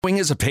Wing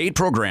is a paid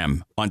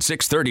program on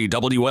 630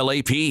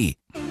 WLAP.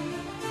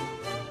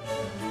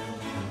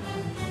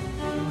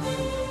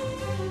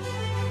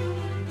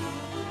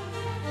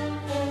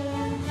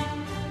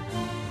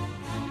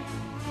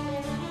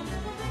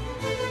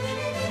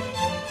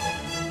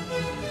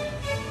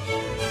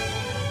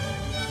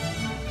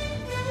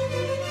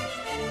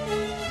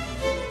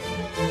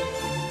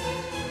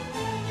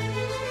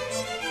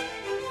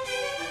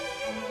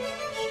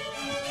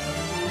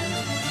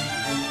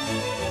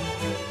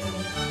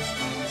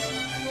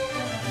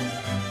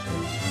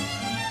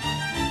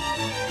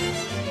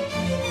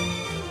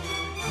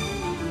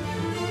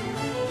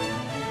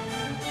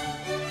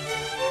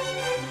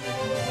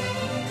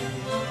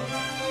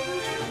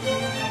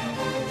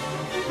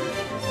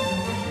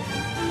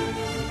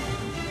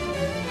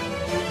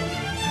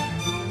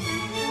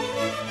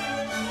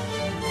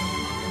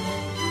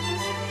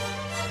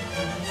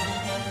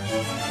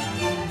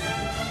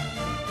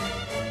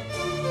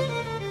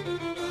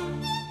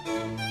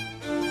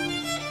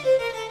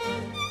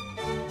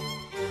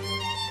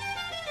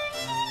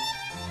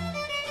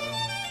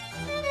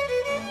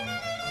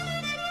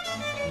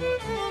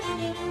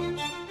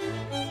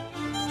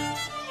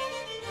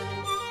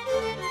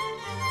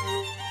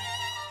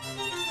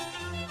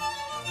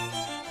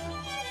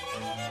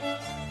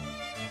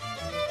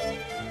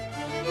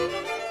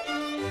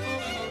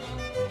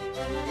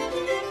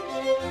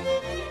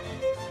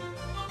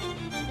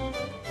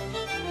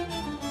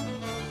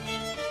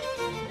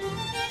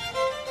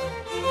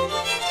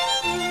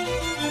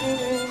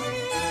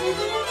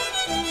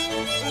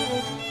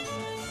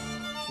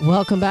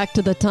 Welcome back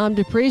to the Tom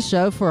Dupree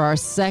Show for our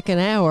second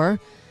hour.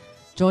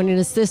 Joining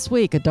us this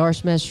week,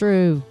 Adarsh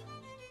Mashru,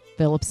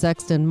 Philip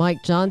Sexton,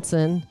 Mike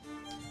Johnson,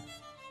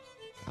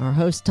 our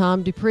host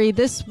Tom Dupree.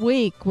 This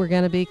week we're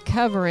going to be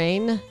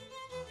covering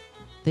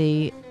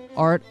the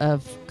art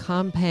of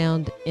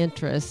compound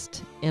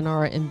interest in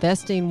our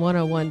Investing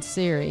 101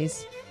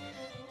 series.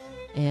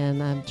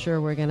 And I'm sure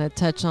we're going to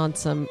touch on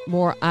some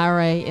more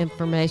IRA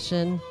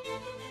information.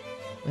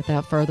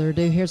 Without further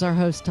ado, here's our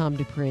host, Tom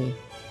Dupree.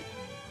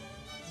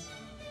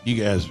 You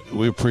guys,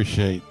 we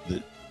appreciate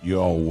that you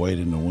all wait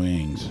in the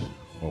wings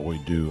while we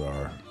do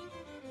our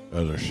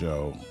other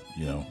show.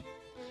 You know,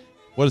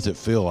 what does it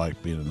feel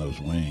like being in those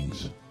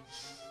wings?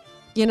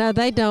 You know,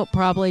 they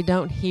probably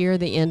don't hear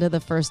the end of the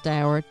first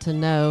hour to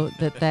know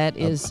that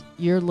is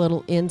your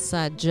little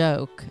inside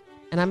joke.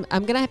 And I'm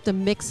going to have to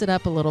mix it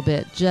up a little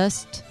bit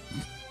just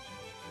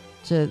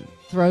to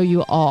throw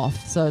you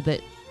off so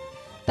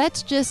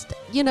that's just,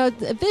 you know,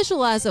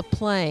 visualize a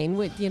plane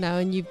with, you know,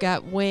 and you've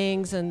got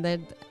wings and they're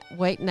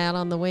waiting out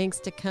on the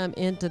wings to come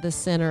into the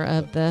center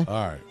of the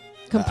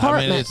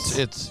compartment. I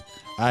mean,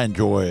 I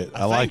enjoy it.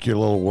 I like your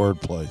little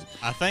wordplay.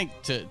 I think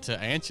to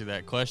answer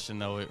that question,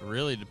 though, it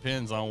really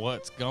depends on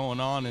what's going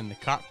on in the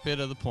cockpit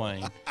of the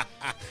plane.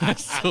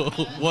 So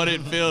what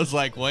it feels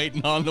like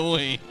waiting on the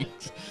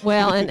wings.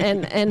 Well,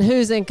 and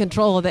who's in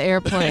control of the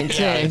airplane,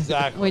 too. Yeah,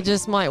 exactly. We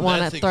just might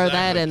want to throw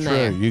that in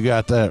there. You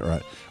got that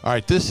right. All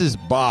right, this is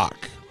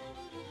Bach,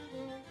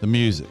 the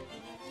music.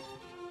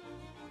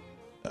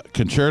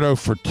 Concerto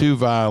for two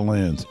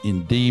violins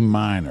in D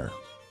minor.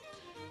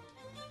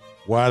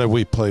 Why do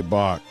we play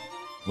Bach?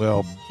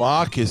 Well,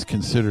 Bach is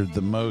considered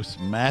the most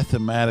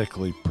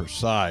mathematically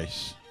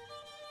precise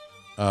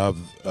of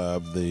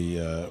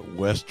the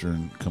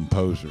Western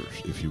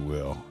composers, if you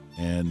will.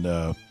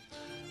 And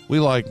we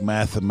like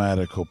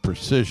mathematical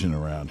precision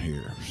around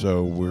here.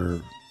 So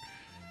we're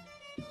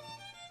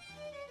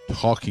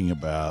talking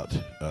about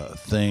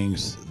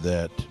things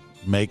that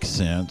make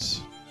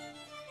sense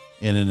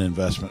in an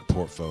investment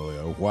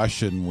portfolio. Why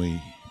shouldn't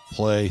we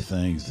play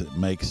things that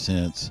make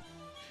sense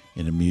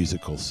in a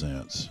musical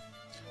sense?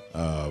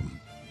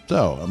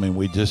 So, I mean,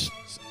 we just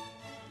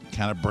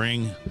kind of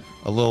bring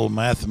a little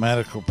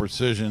mathematical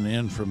precision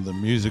in from the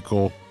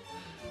musical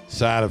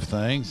side of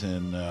things,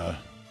 and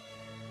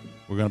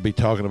we're going to be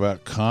talking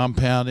about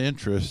compound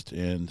interest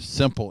and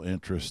simple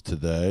interest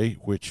today,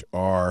 which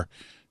are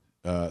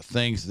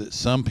things that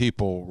some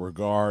people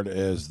regard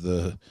as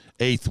the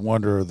eighth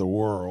wonder of the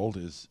world,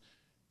 is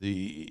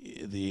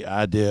the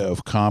idea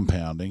of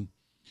compounding.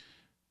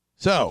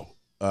 So,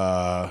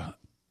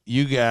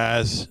 you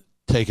guys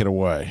take it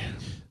away.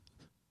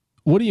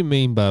 What do you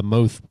mean by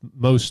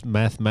most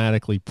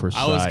mathematically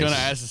precise? I was going to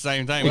ask the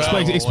same thing.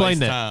 Explain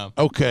that. Time.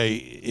 Okay,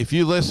 if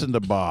you listen to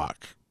Bach,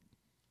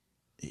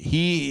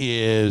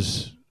 he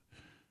is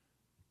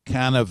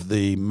kind of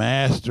the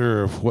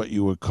master of what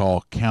you would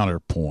call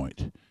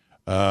counterpoint,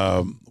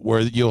 where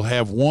you'll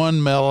have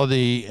one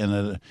melody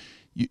and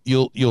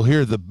you'll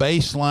hear the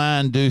bass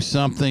line do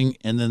something,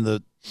 and then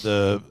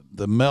the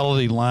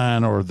melody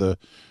line or the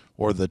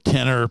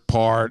tenor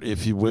part,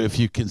 if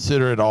you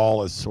consider it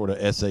all as sort of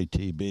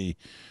SATB,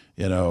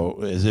 you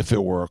know, as if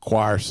it were a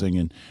choir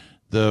singing,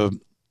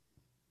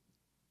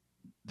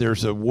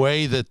 there's a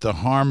way that the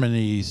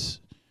harmonies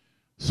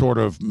sort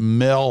of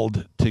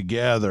meld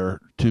together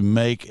to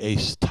make a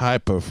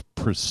type of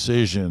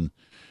precision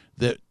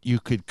that you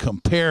could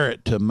compare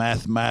it to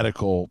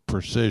mathematical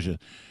precision.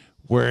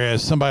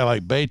 Whereas somebody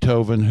like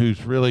Beethoven,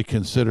 who's really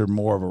considered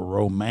more of a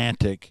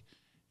romantic,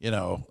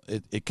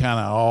 it kind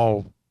of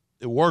all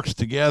it works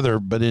together,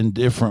 but in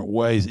different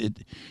ways.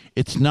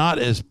 It's not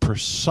as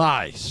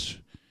precise,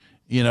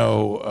 as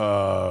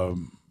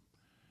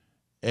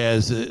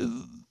it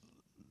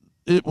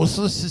was.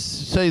 Let's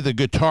just say the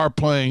guitar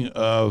playing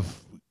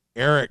of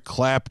Eric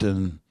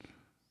Clapton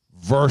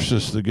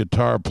versus the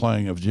guitar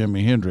playing of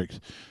Jimi Hendrix.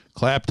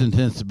 Clapton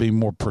tends to be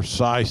more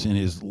precise in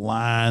his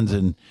lines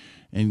and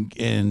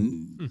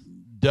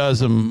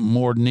does them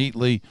more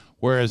neatly,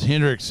 whereas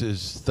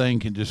Hendrix's thing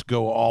can just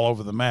go all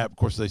over the map. Of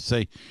course, they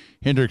say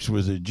Hendrix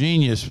was a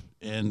genius,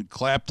 and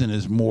Clapton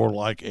is more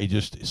like a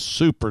just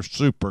super,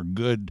 super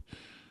good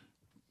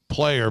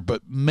player,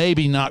 but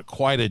maybe not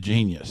quite a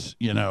genius,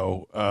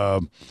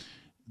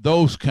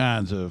 those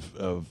kinds of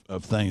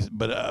things.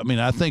 But,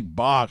 I think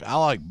I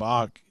like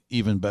Bach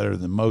even better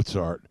than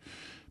Mozart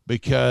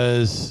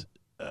because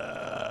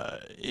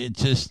it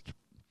just,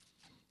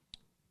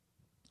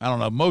 I don't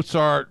know.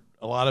 Mozart,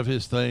 a lot of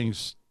his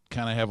things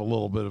kind of have a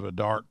little bit of a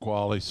dark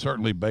quality.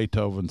 Certainly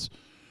Beethoven's.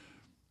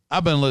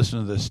 I've been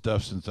listening to this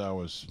stuff since I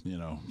was,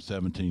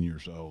 17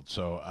 years old.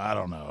 So I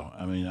don't know.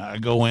 I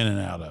go in and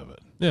out of it.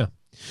 Yeah.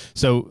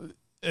 So,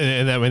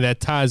 and that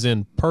ties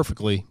in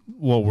perfectly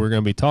what we're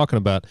going to be talking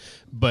about.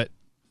 But,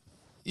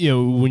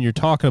 when you're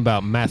talking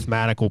about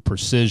mathematical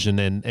precision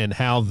and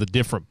how the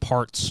different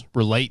parts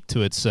relate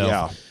to itself,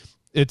 yeah.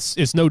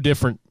 It's no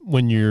different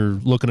when you're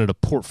looking at a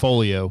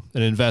portfolio,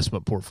 an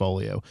investment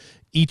portfolio.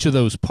 Each of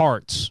those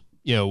parts,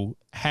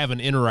 have an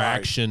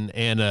interaction right.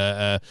 and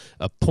a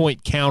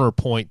point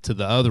counterpoint to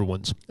the other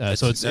ones.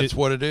 So that's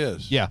what it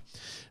is. Yeah.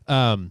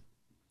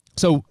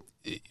 So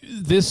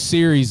this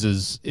series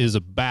is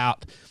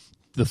about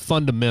the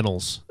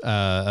fundamentals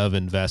of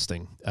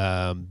investing,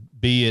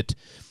 be it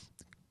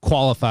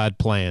qualified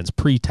plans,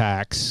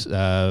 pre-tax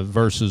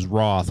versus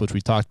Roth, which we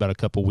talked about a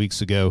couple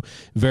weeks ago,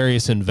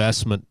 various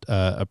investment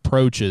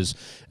approaches.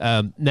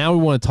 Now we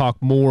want to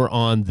talk more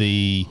on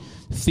the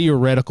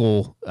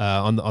theoretical,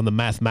 on the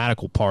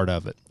mathematical part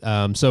of it.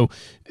 So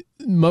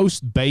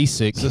most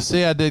basic. So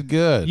see, I did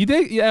good. You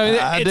did.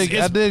 Yeah, I did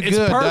good. Perfect.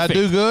 Did I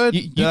do good?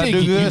 You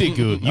did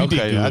good. You okay,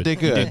 did good. I did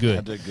good. You did good.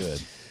 I did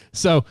good.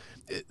 So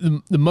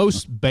the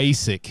most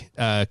basic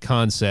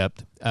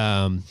concept,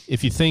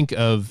 if you think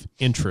of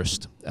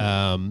interest,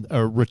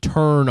 a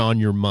return on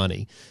your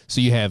money.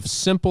 So you have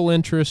simple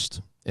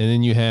interest and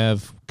then you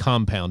have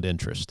compound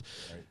interest.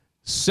 Right.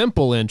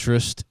 Simple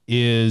interest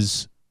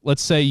is,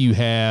 let's say you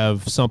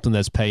have something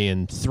that's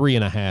paying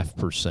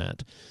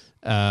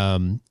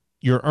 3.5%.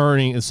 You're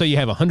earning, let's say you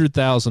have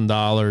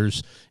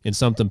 $100,000 in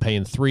something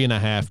paying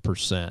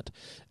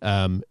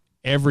 3.5%.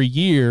 Every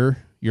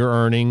year you're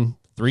earning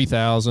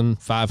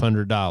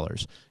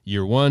 $3,500.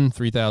 Year one,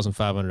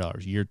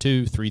 $3,500. Year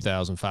two,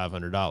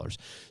 $3,500.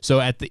 So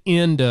at the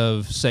end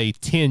of, say,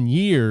 10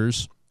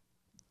 years,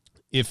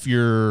 if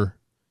you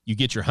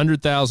get your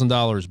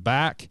 $100,000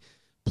 back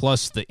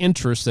plus the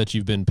interest that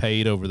you've been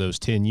paid over those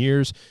 10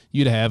 years,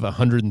 you'd have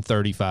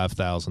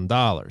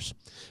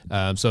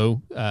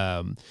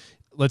 $135,000.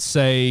 Let's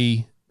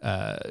say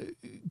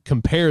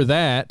compare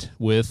that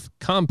with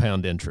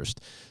compound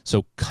interest.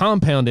 So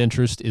compound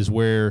interest is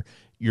where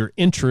your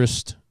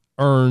interest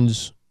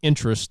earns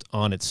interest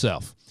on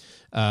itself.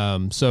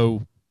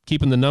 So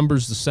keeping the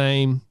numbers the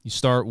same, you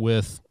start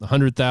with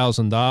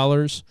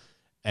 $100,000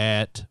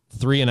 at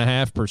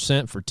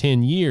 3.5% for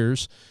 10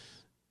 years.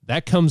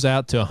 That comes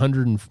out to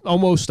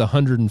almost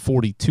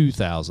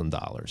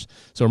 $142,000.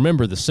 So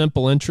remember, the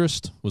simple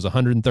interest was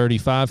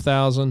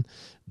 $135,000.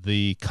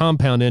 The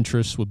compound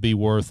interest would be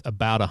worth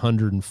about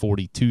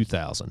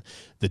 $142,000.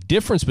 The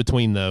difference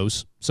between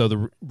those, so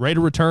the rate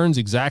of return is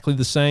exactly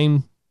the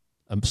same,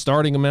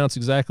 starting amount's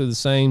exactly the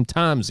same,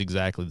 time's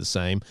exactly the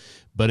same,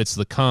 but it's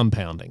the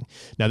compounding.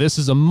 Now, this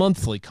is a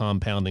monthly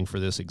compounding for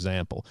this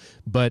example,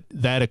 but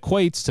that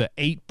equates to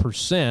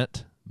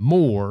 8%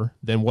 more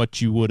than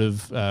what you would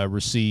have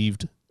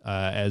received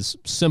as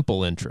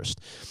simple interest.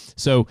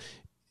 So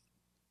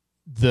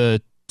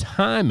the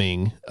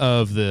timing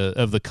of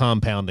the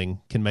compounding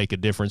can make a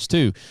difference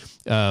too.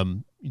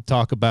 You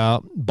talk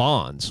about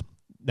bonds.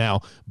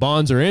 Now,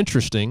 bonds are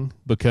interesting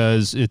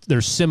because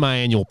they're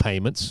semi-annual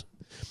payments,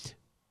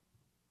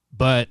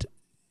 but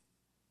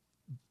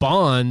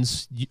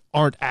bonds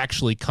aren't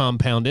actually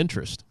compound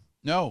interest.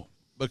 No,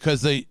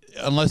 because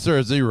unless they're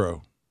a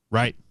zero.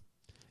 Right.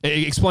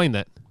 Explain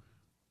that.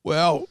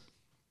 Well,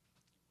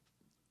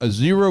 a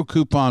zero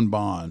coupon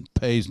bond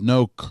pays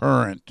no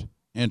current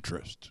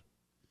interest.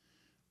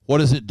 What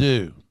does it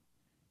do?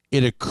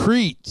 It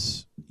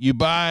accretes. You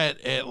buy it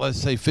at,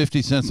 let's say,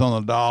 50 cents on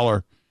the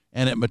dollar,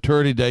 and at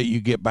maturity date, you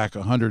get back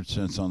 100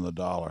 cents on the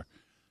dollar.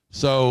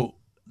 So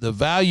the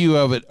value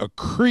of it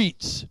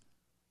accretes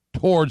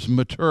towards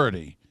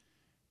maturity,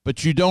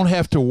 but you don't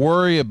have to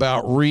worry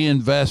about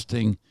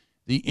reinvesting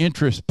the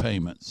interest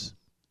payments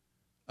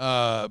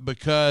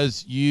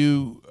because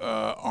you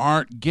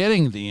aren't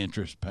getting the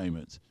interest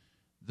payments.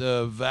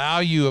 The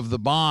value of the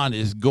bond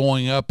is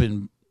going up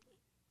in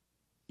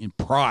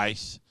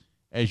price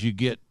as you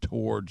get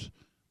towards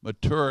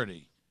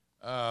maturity.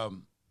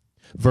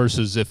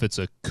 Versus if it's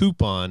a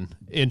coupon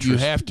interest. You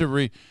have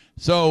to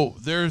so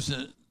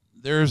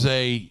there's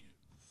a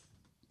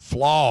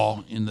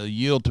flaw in the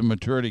yield to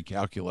maturity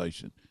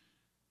calculation.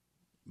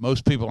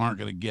 Most people aren't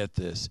going to get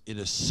this. It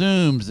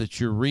assumes that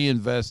you're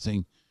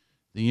reinvesting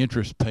the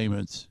interest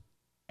payments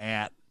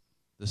at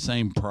the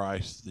same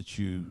price that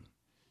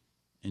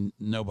and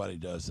nobody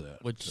does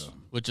that.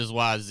 Which is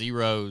why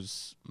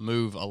zeros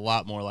move a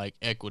lot more like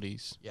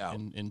equities. Yeah.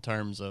 In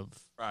terms of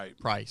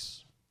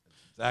price.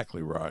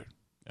 Exactly right.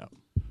 Yeah.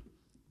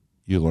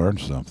 You learned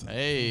something.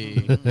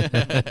 Hey.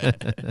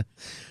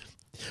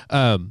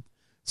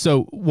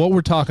 So what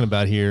we're talking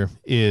about here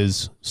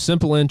is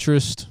simple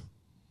interest.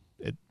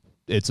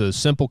 It's a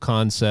simple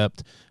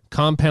concept.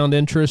 Compound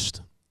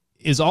interest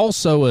is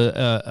also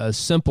a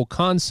simple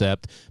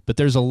concept, but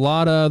there's a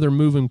lot of other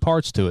moving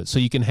parts to it. So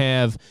you can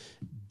have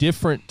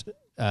different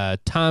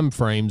time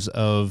frames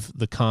of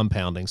the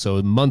compounding.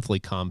 So monthly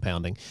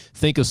compounding.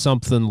 Think of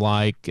something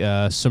like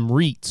some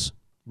REITs,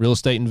 real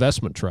estate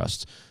investment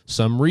trusts.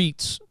 Some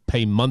REITs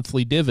pay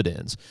monthly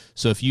dividends.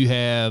 So if you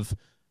have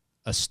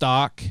a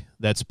stock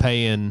that's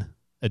paying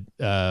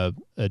a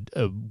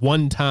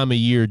one time a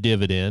year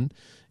dividend,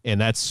 and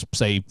that's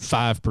say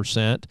 5%,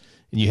 and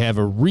you have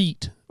a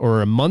REIT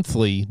or a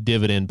monthly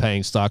dividend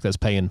paying stock that's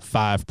paying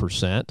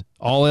 5%,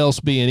 all else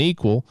being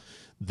equal,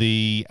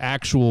 the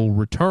actual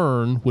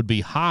return would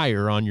be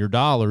higher on your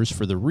dollars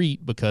for the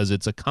REIT because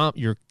it's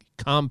you're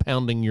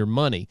compounding your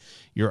money.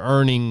 You're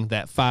earning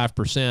that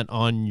 5%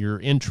 on your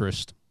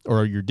interest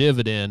or your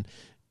dividend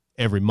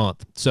every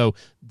month. So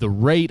the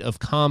rate of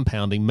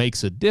compounding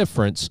makes a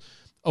difference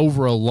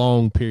over a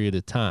long period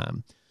of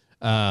time.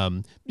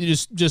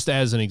 Just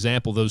as an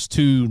example, those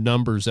two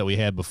numbers that we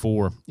had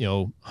before,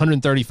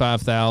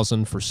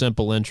 135,000 for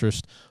simple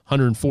interest,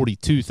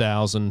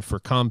 142,000 for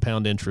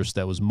compound interest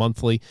that was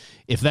monthly.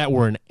 If that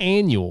were an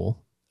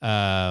annual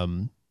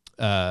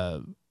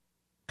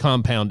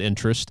compound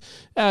interest,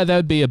 that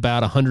would be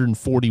about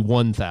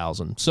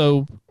 141,000.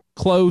 So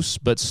close,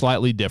 but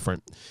slightly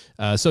different.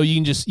 So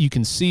you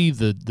can see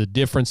the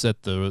difference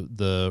that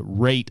the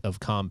rate of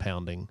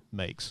compounding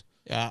makes.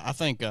 Yeah, I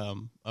think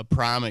a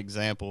prime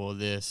example of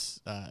this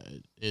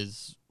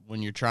is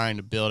when you're trying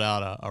to build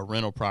out a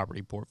rental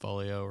property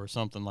portfolio or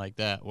something like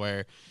that,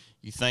 where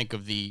you think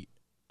of the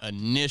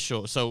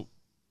initial. So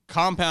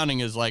compounding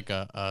is like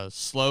a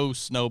slow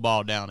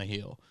snowball down a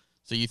hill.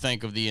 So you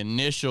think of the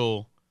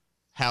initial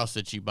house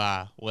that you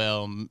buy.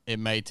 Well, it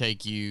may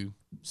take you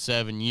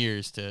 7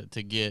 years to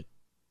get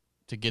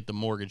the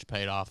mortgage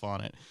paid off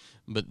on it.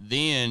 But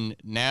then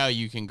now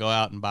you can go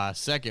out and buy a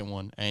second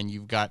one, and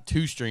you've got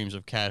two streams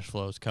of cash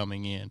flows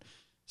coming in.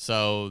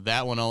 So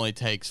that one only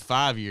takes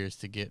 5 years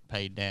to get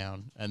paid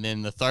down, and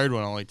then the third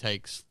one only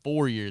takes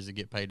 4 years to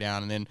get paid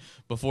down. And then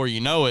before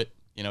you know it,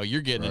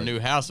 you're getting a new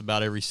house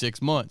about every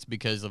 6 months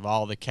because of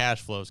all the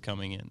cash flows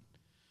coming in.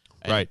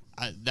 And right.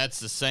 That's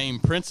the same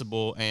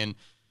principle. And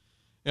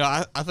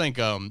I think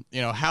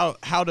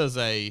how does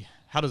a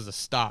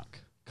stock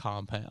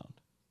compound?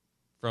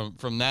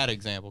 From that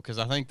example, because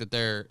I think that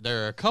there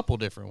are a couple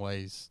different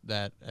ways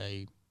that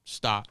a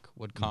stock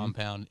would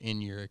compound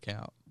in your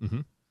account. Mm-hmm.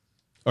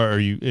 Or are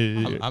you?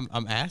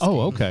 I'm asking.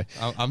 Oh, okay.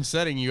 I'm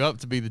setting you up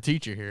to be the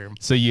teacher here.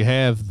 So you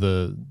have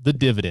the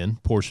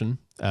dividend portion,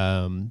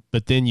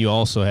 but then you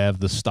also have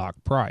the stock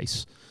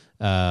price.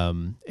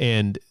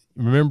 And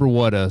remember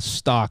what a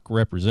stock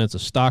represents. A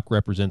stock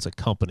represents a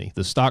company.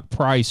 The stock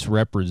price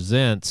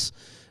represents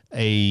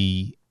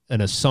an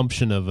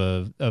assumption of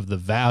the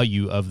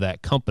value of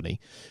that company.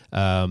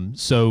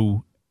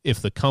 So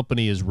if the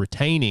company is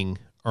retaining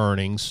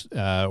earnings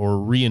or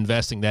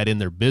reinvesting that in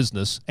their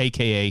business,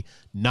 aka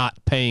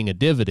not paying a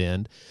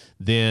dividend,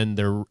 then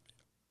they're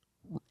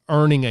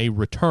earning a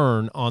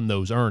return on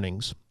those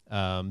earnings.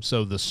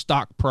 So the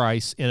stock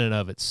price in and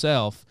of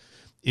itself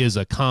is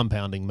a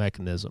compounding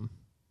mechanism.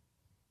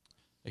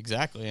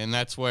 Exactly, and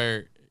that's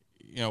where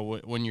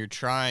when you're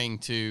trying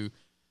to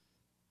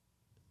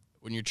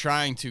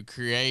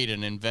create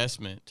an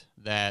investment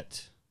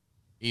that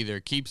either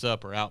keeps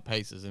up or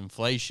outpaces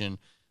inflation,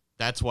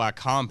 that's why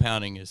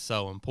compounding is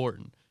so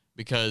important,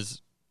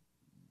 because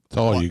it's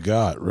all you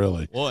got,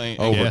 really,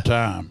 over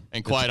time.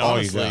 And quite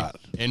honestly,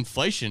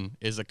 inflation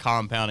is a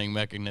compounding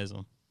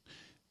mechanism.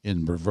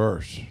 In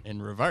reverse.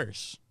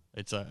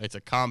 It's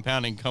a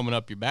compounding coming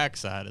up your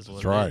backside is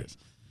what That's it is.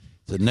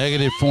 It's a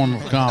negative form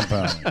of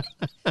compounding.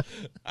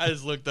 I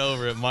just looked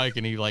over at Mike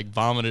and he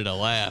vomited a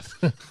laugh.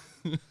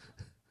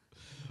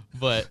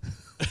 But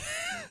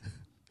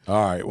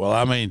all right. Well,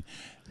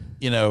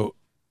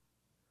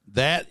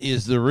 that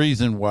is the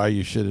reason why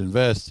you should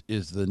invest,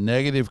 is the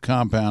negative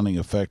compounding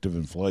effect of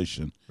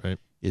inflation. Right.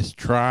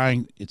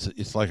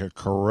 It's like a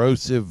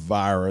corrosive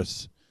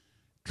virus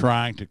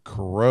trying to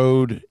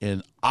corrode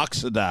and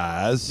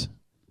oxidize,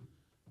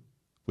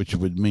 which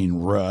would mean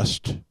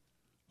rust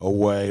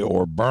away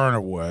or burn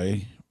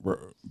away.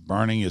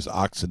 Burning is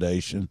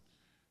oxidation,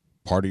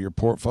 part of your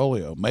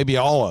portfolio, maybe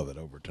all of it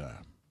over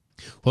time.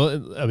 Well,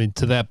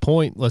 to that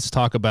point, let's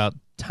talk about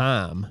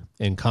time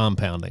in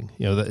compounding.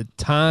 The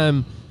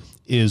time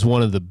is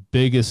one of the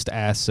biggest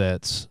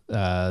assets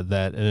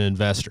that an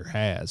investor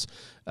has.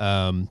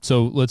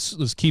 So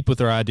let's keep with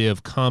our idea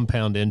of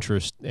compound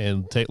interest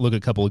and look at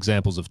a couple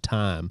examples of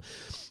time.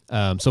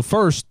 So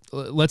first,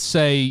 let's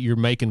say you're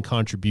making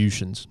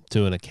contributions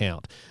to an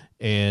account,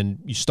 and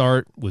you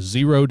start with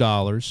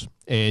 $0,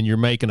 and you're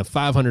making a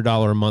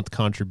 $500 a month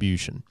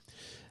contribution.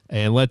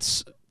 And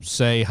let's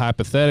say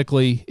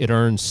hypothetically it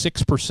earns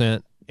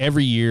 6%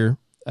 every year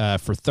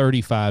for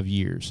 35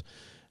 years.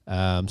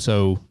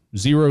 So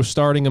zero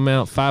starting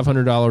amount,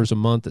 $500 a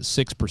month at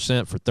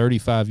 6% for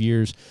 35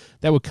 years.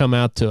 That would come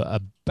out to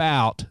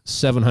about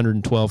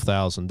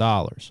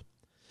 $712,000.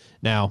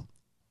 Now,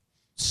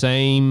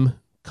 same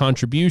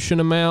contribution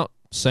amount,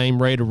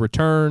 same rate of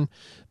return,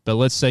 but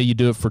let's say you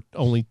do it for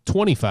only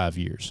 25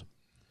 years.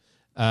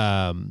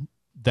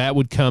 That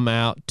would come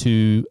out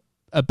to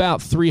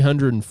about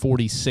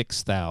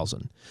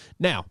 $346,000.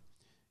 Now,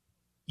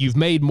 you've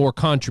made more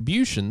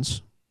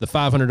contributions. The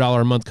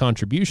 $500 a month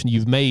contribution,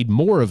 you've made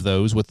more of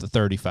those with the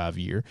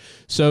 35-year.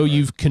 So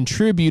you've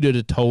contributed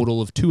a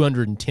total of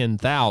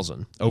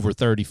 $210,000 over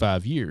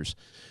 35 years.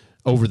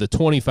 Over the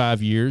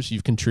 25 years,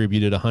 you've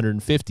contributed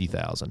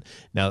 $150,000.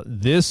 Now,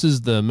 this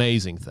is the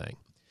amazing thing.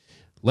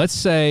 Let's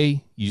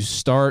say you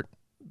start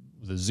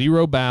with a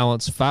zero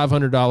balance,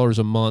 $500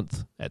 a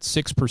month at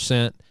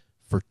 6%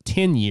 for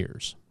 10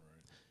 years.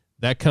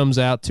 That comes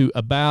out to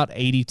about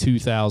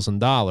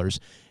 $82,000.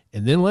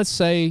 And then let's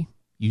say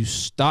you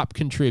stop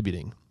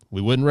contributing.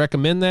 We wouldn't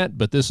recommend that,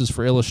 but this is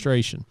for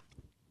illustration.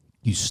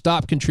 You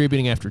stop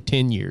contributing after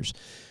 10 years,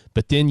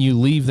 but then you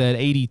leave that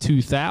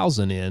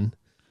 $82,000 in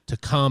to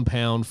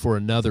compound for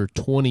another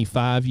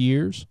 25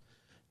 years.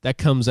 That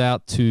comes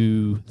out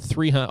to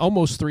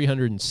almost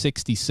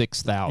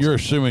 $366,000. You're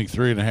assuming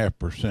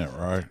 3.5%,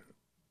 right?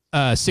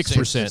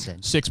 6%.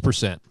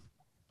 6%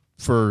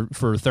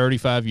 for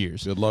 35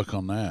 years. Good luck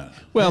on that.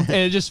 Well,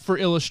 and just for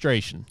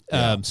illustration.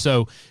 Yeah.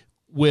 So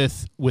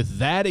with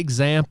that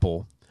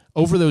example,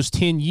 over those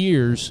 10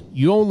 years,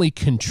 you only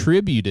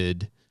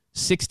contributed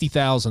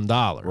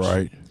 $60,000.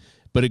 Right.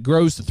 But it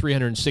grows to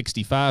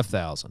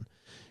 $365,000.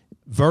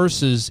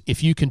 Versus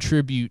if you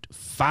contribute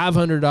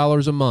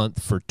 $500 a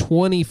month for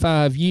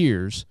 25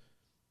 years,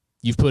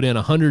 you've put in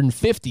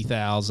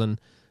 $150,000 and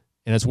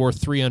it's worth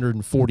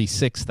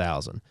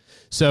 $346,000.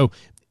 So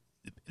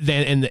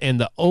then, and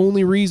the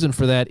only reason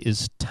for that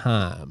is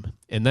time.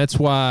 And that's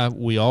why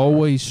we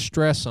always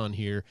stress on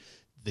here,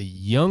 the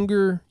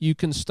younger you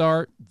can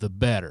start, the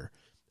better.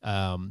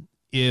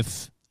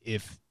 If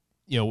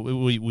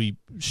we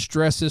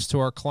stress this to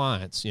our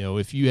clients,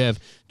 if you have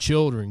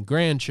children,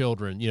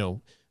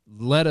 grandchildren,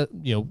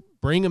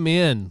 bring them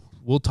in.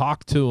 We'll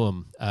talk to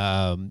them.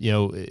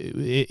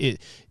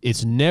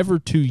 It's never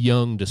too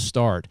young to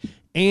start,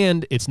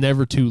 and it's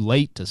never too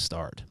late to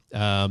start.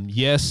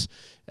 Yes,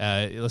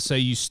 let's say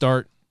you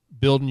start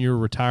building your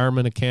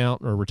retirement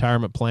account or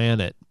retirement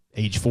plan at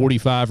age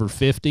 45 or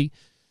 50.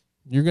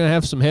 You're going to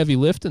have some heavy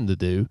lifting to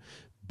do,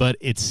 but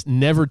it's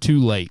never too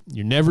late.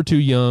 You're never too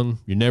young.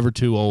 You're never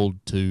too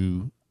old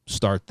to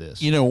start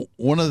this.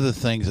 One of the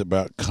things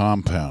about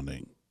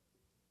compounding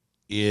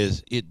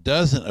is it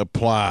doesn't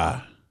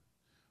apply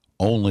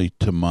only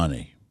to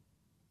money.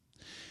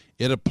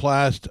 It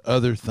applies to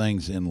other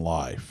things in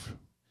life,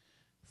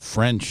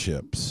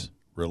 friendships,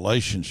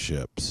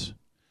 relationships,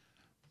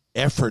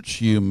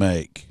 efforts you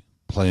make,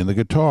 playing the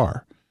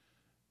guitar.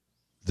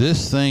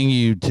 This thing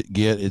you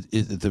get,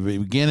 at the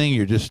beginning,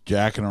 you're just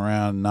jacking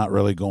around, not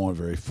really going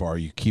very far.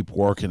 You keep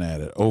working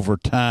at it. Over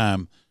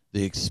time,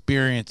 the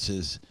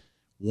experiences,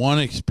 one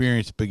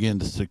experience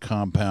begins to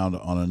compound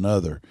on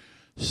another.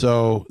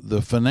 So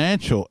the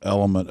financial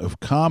element of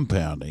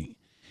compounding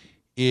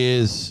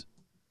it's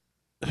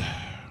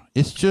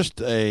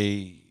just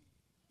a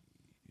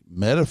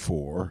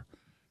metaphor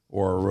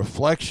or a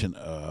reflection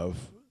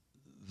of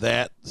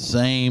that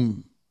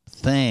same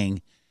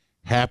thing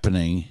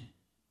happening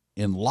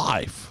in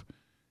life.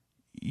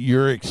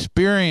 Your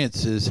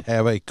experiences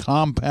have a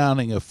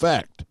compounding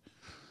effect.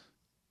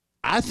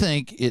 I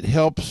think it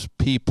helps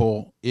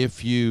people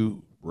if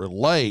you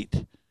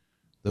relate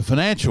the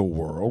financial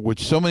world,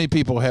 which so many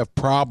people have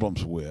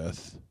problems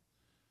with,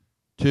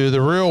 to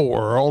the real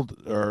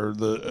world or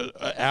the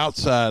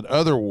outside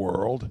other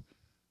world,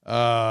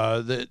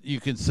 that you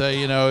can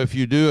say, if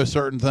you do a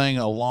certain thing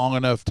a long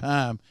enough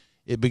time,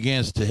 it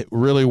begins to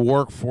really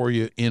work for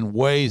you in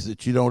ways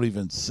that you don't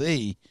even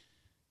see.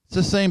 It's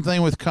the same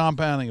thing with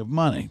compounding of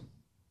money.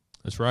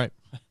 That's right.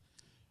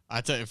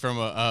 I tell you, from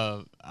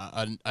a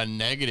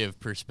negative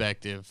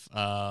perspective,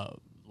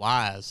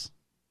 lies.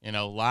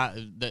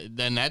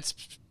 Then that's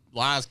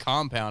lies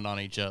compound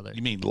on each other.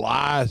 You mean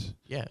lies?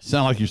 Yes.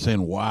 Sound like you're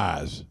saying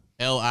wise.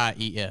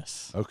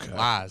 Lies. Okay.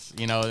 Lies.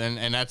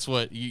 And that's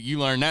what you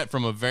learn that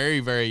from a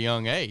very, very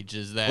young age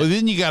is that. Well,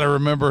 then you got to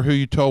remember who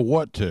you told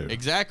what to.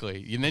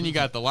 Exactly. And then you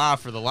got the lie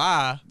for the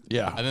lie.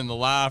 Yeah. And then the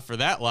lie for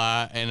that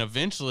lie. And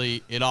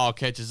eventually it all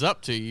catches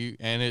up to you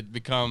and it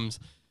becomes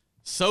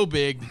so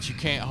big that you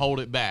can't hold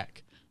it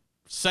back.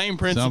 same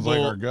principle. Sounds like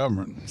our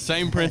government.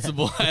 Same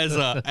principle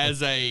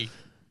as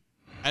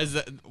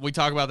we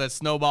talk about that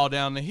snowball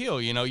down the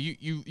hill. You know,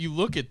 you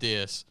look at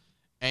this,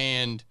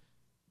 and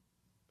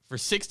for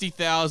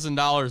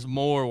 $60,000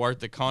 more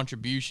worth of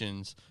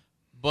contributions,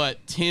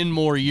 but 10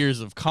 more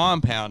years of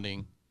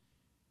compounding,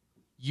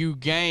 you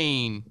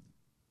gain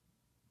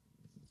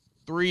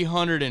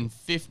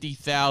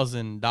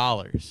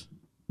 $350,000.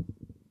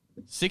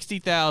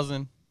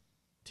 60,000,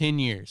 10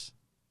 years,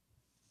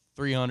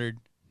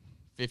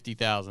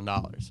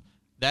 $350,000.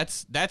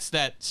 That's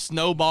that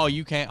snowball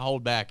you can't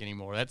hold back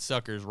anymore. That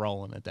sucker's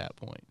rolling at that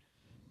point.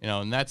 You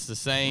know, and that's the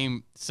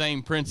same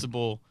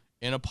principle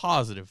in a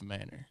positive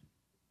manner.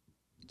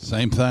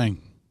 Same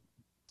thing.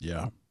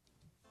 Yeah.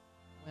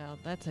 Well,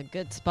 that's a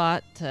good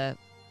spot to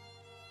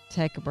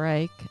take a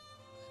break.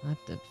 I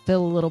have to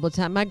fill a little bit of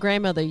time. My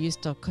grandmother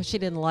used to, because she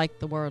didn't like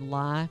the word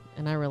lie,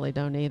 and I really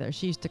don't either.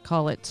 She used to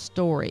call it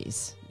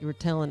stories. You were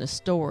telling a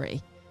story.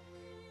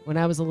 When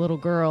I was a little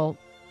girl,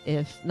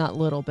 if not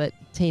little, but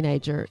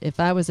teenager, if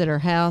I was at her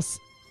house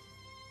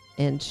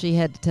and she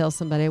had to tell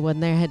somebody I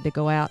wasn't there, I had to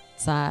go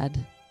outside.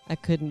 I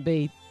couldn't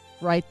be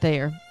right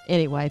there.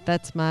 Anyway,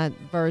 that's my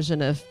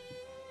version of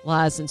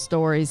lies and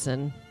stories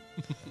and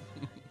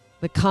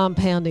the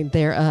compounding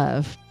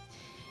thereof.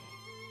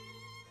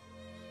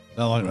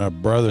 Sound like my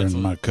brother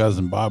and my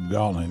cousin Bob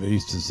Galtney. They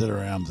used to sit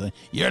around saying,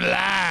 "You're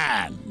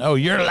lying. No,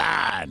 you're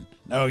lying.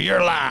 No,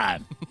 you're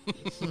lying."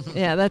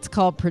 Yeah, that's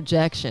called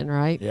projection,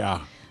 right? Yeah.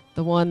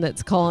 The one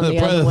that's calling the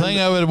other The one. thing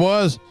of it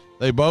was,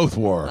 they both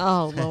were.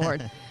 Oh,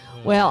 Lord.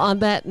 Well, on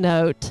that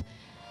note,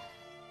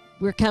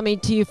 we're coming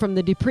to you from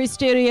the Dupree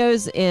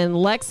Studios in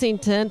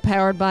Lexington,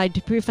 powered by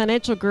Dupree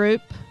Financial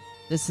Group.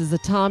 This is the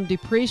Tom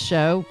Dupree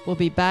Show. We'll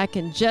be back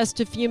in just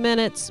a few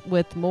minutes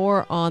with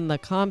more on the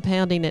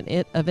compounding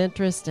of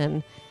interest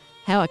and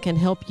how it can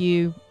help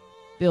you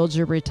build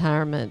your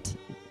retirement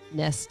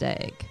nest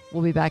egg.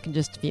 We'll be back in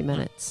just a few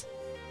minutes.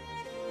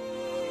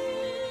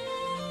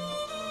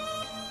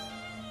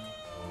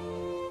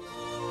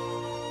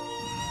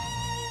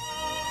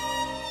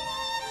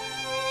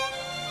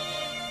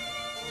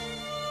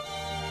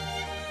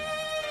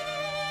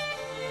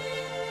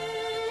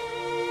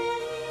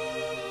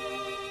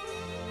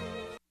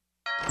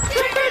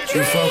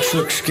 You folks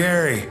look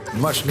scary.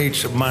 Must need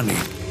some money.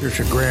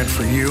 Here's a grand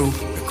for you,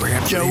 a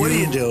grand Joe, for what are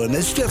you. you doing?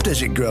 This stuff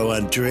doesn't grow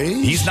on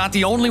trees. He's not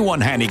the only one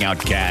handing out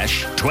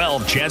cash.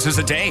 12 chances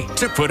a day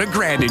to put a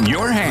grand in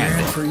your hand.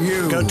 Grand for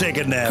you. Go take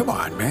a nap. Come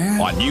on, man.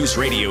 On News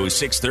Radio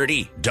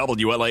 630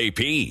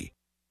 WLAP.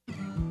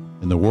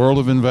 In the world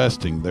of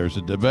investing, there's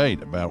a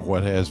debate about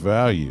what has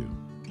value.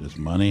 Does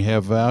money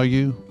have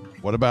value?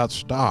 What about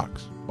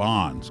stocks,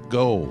 bonds,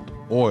 gold,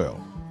 oil?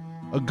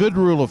 A good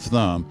rule of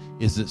thumb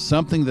is that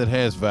something that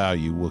has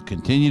value will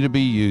continue to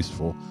be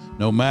useful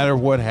no matter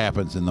what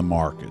happens in the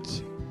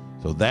markets.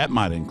 So that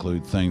might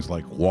include things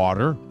like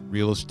water,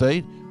 real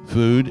estate,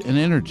 food, and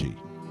energy.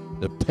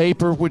 The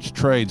paper which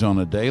trades on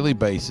a daily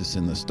basis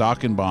in the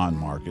stock and bond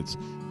markets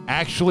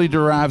actually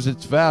derives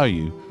its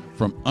value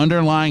from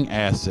underlying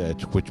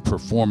assets which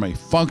perform a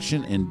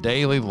function in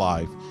daily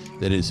life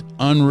that is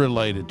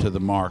unrelated to the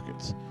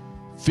markets.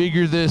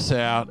 Figure this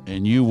out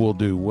and you will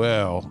do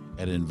well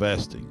at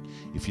investing.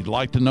 If you'd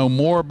like to know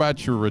more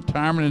about your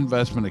retirement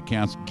investment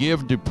accounts,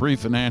 give Dupree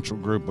Financial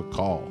Group a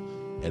call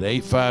at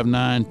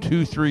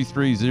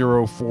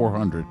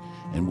 859-233-0400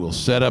 and we'll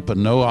set up a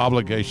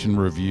no-obligation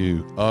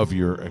review of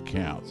your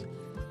accounts.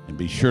 And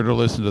be sure to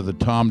listen to the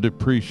Tom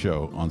Dupree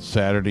Show on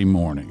Saturday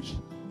mornings.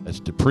 That's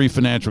Dupree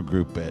Financial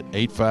Group at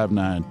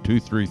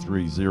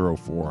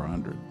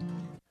 859-233-0400.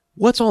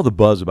 What's all the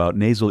buzz about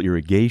nasal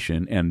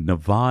irrigation and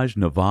Navage?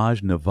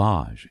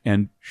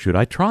 And should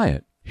I try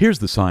it? Here's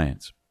the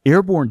science.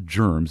 Airborne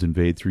germs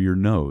invade through your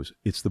nose.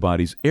 It's the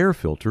body's air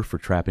filter for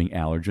trapping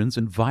allergens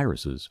and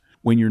viruses.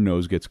 When your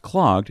nose gets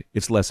clogged,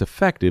 it's less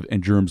effective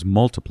and germs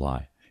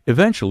multiply.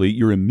 Eventually,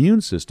 your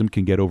immune system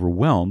can get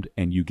overwhelmed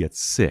and you get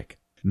sick.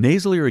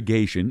 Nasal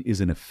irrigation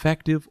is an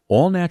effective,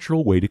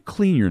 all-natural way to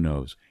clean your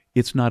nose.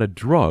 It's not a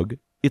drug,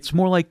 it's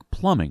more like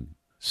plumbing.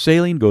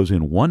 Saline goes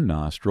in one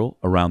nostril,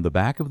 around the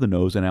back of the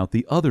nose and out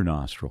the other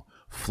nostril,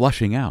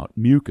 flushing out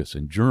mucus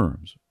and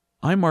germs.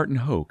 I'm Martin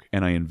Hoke,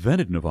 and I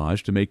invented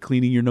Navage to make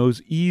cleaning your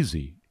nose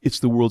easy. It's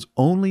the world's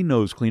only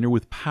nose cleaner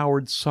with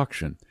powered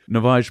suction.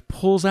 Navage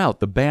pulls out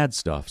the bad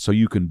stuff so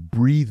you can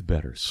breathe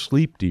better,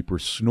 sleep deeper,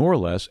 snore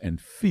less,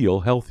 and feel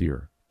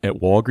healthier.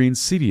 At Walgreens,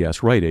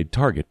 CVS, Rite Aid,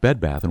 Target,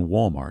 Bed Bath, and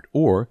Walmart.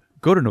 Or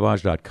go to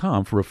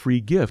Navage.com for a free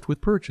gift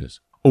with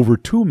purchase. Over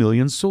 2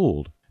 million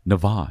sold.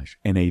 Navage,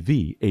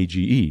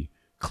 Navage.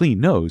 Clean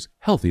nose,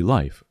 healthy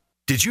life.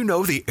 Did you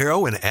know the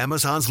arrow in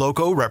Amazon's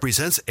logo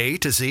represents A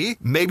to Z?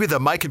 Maybe the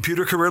My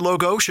Computer Career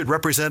logo should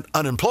represent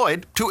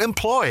unemployed to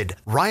employed.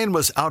 Ryan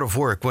was out of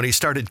work when he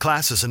started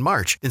classes in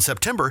March. In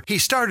September, he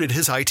started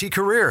his IT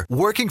career,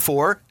 working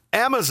for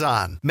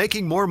Amazon,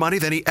 making more money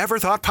than he ever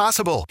thought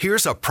possible.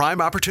 Here's a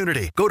prime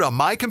opportunity. Go to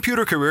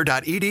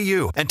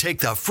mycomputercareer.edu and take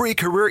the free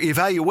career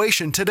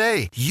evaluation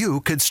today.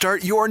 You could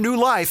start your new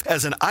life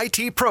as an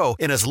IT pro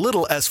in as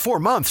little as 4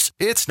 months.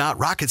 It's not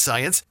rocket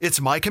science. It's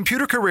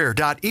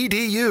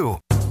mycomputercareer.edu.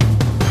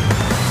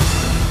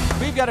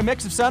 We've got a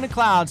mix of sun and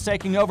clouds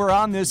taking over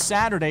on this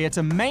Saturday. It's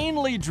a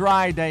mainly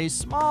dry day,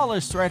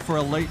 smallest threat for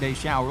a late day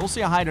shower. We'll see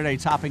a high today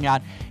topping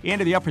out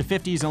into the upper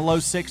 50s and low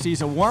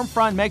 60s. A warm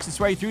front makes its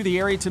way through the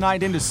area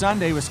tonight into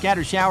Sunday with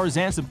scattered showers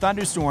and some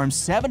thunderstorms,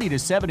 70 to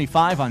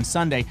 75 on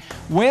Sunday.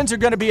 Winds are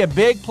going to be a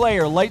big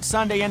player late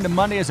Sunday into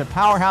Monday as a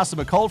powerhouse of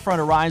a cold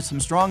front arrives. Some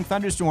strong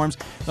thunderstorms.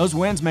 Those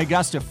winds may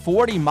gust to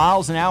 40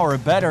 miles an hour or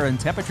better, and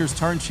temperatures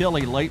turn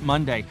chilly late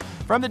Monday.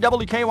 From the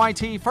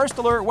WKYT First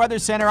Alert Weather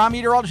Center, I'm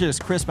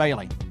meteorologist Chris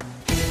Bailey.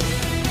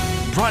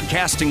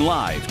 Broadcasting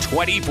live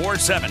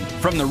 24/7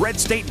 from the Red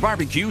State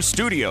Barbecue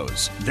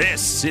Studios.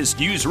 This is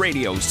News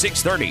Radio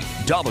 630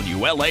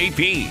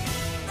 WLAP.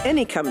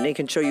 Any company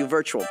can show you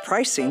virtual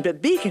pricing,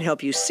 but B can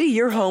help you see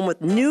your home with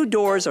new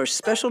doors or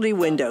specialty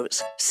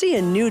windows. See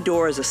a new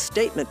door as a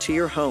statement to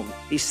your home.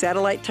 B's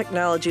satellite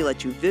technology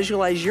lets you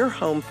visualize your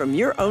home from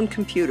your own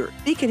computer.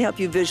 B can help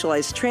you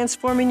visualize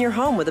transforming your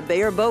home with a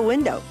bay or bow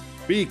window.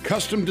 B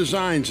custom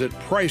designs at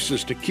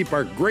prices to keep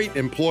our great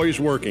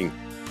employees working.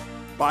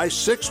 Buy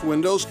 6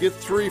 windows, get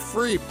 3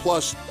 free,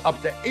 plus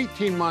up to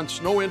 18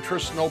 months, no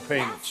interest, no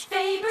payments.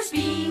 Favors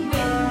B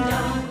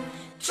window.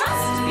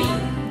 Trust B.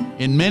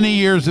 In many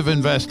years of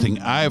investing,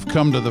 I have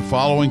come to the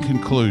following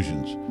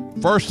conclusions.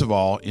 First of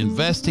all,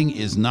 investing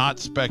is not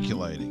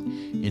speculating.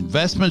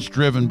 Investments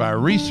driven by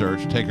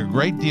research take a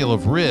great deal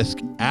of risk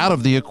out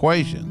of the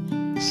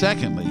equation.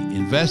 Secondly,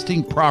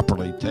 investing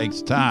properly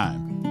takes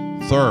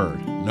time. Third,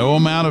 no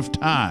amount of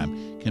time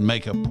can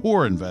make a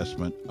poor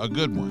investment a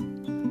good one.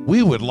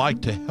 We would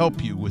like to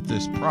help you with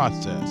this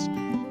process.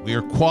 We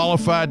are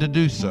qualified to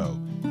do so.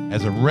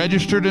 As a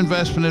registered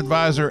investment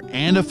advisor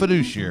and a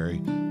fiduciary,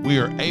 we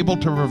are able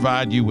to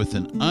provide you with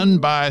an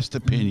unbiased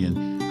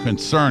opinion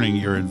concerning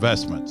your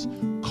investments.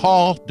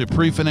 Call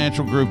Dupree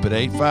Financial Group at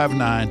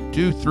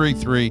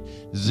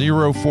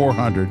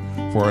 859-233-0400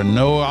 for a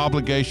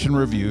no-obligation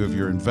review of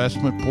your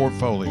investment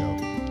portfolio.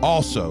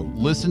 Also,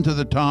 listen to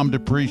the Tom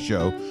Dupree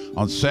Show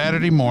on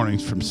Saturday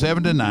mornings from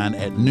 7 to 9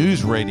 at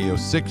News Radio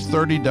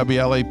 630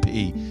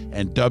 WLAP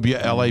and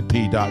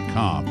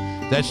WLAP.com.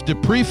 That's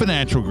Dupree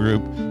Financial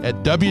Group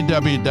at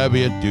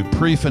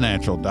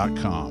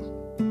www.dupreefinancial.com.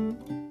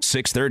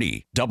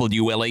 630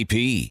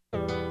 WLAP.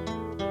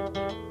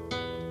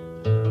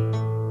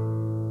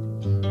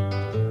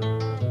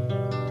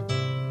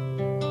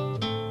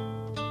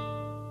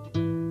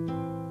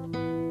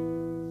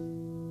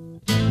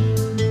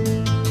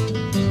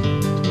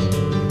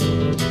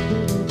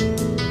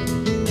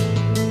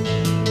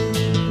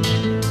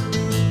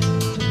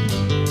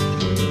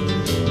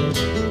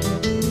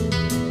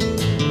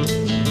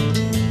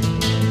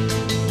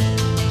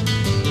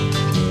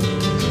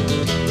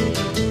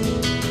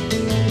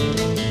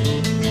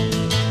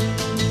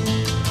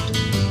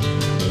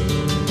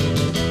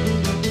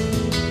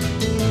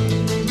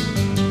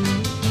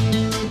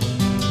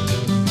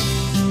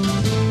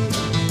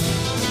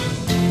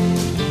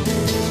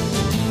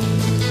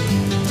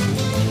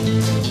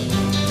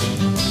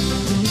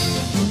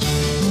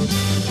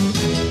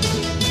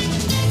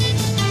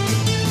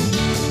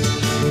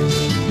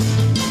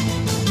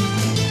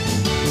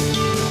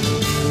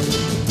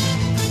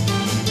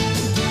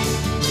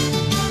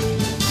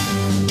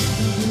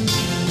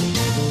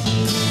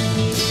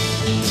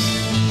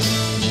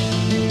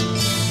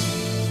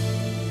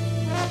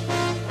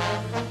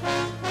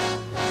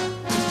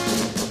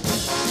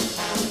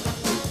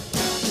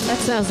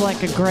 Sounds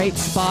like a great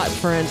spot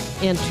for an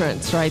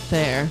entrance right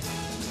there.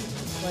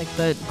 Like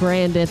the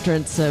grand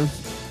entrance of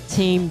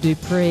Team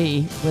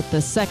Dupree with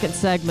the second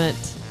segment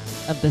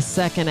of the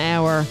second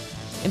hour.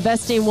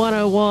 Investing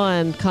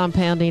 101,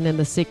 compounding in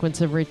the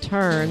sequence of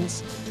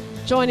returns.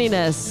 Joining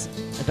us,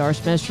 Adarsh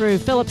Meshru,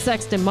 Philip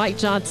Sexton, Mike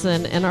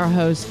Johnson, and our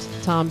host,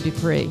 Tom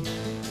Dupree.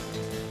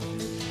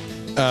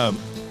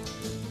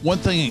 One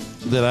thing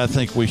that I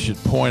think we should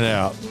point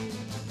out,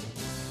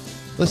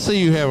 let's say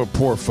you have a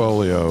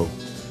portfolio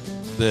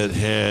that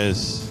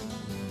has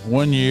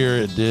 1 year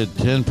it did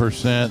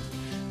 10%,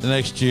 the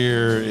next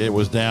year it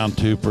was down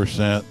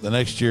 2%, the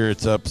next year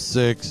it's up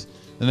 6%,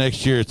 the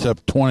next year it's up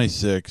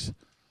 26%,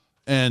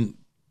 and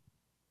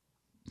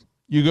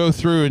you go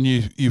through and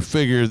you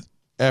figure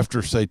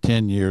after, say,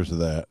 10 years of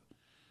that,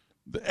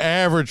 the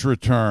average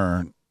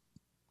return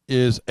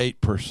is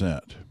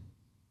 8%.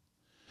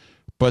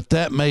 But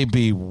that may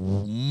be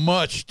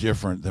much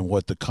different than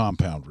what the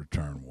compound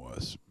return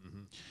was.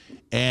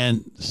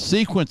 And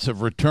sequence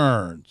of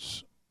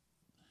returns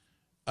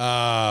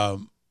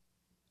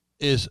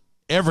is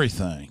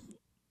everything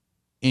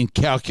in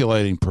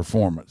calculating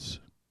performance.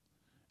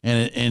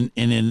 And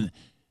in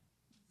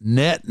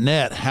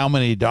net, how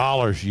many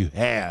dollars you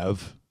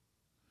have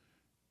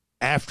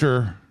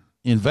after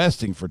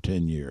investing for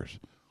 10 years.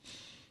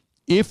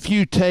 If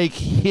you take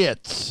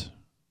hits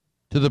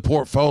to the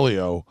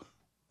portfolio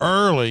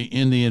early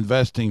in the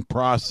investing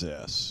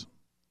process,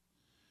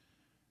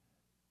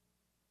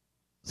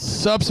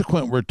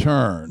 subsequent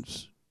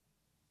returns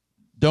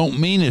don't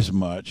mean as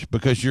much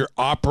because you're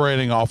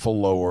operating off a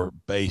lower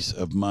base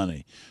of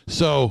money.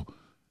 So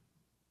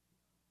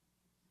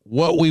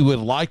what we would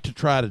like to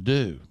try to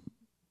do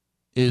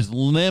is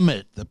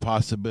limit the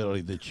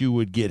possibility that you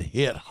would get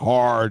hit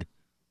hard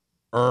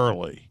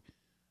early,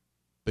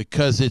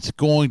 because it's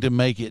going to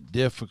make it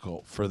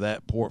difficult for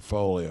that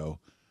portfolio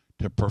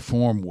to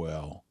perform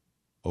well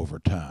over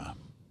time.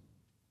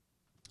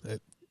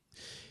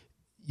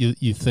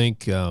 You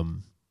think,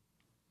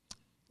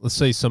 let's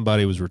say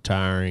somebody was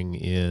retiring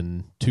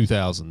in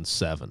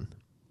 2007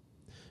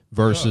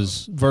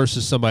 versus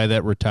somebody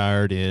that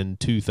retired in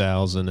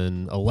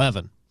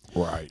 2011.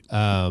 Right.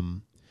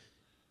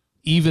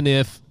 Even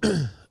if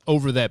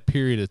over that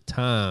period of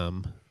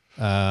time,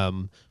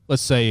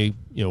 let's say,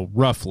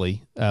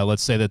 roughly,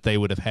 let's say that they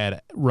would have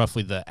had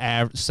roughly the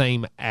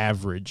same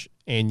average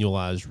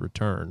annualized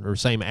return or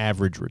same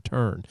average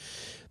return,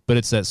 but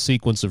it's that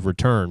sequence of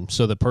return.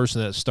 So the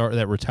person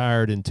that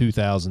retired in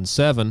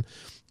 2007,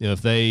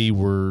 if they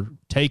were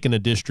taking a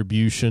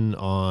distribution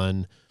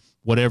on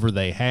whatever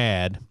they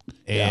had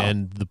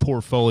and the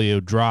portfolio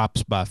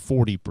drops by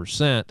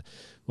 40%,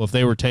 well, if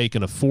they were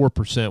taking a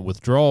 4%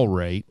 withdrawal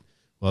rate,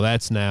 well,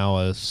 that's now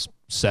a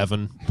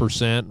 7%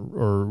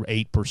 or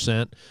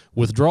 8%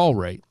 withdrawal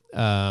rate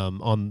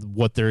on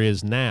what there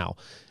is now.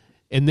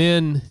 And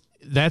then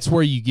that's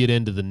where you get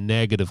into the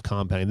negative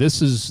compounding.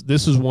 This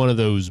is one of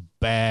those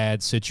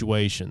bad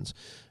situations.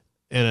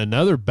 And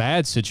another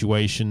bad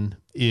situation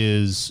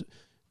is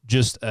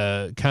just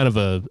kind of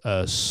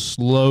a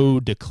slow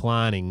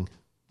declining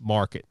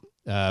market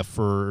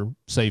for,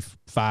 say,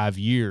 5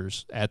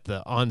 years at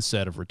the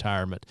onset of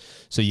retirement.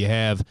 So you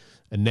have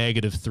a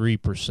negative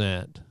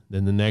 3%,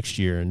 then the next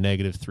year a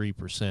negative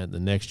 3%, the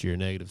next year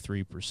negative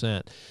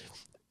 3%.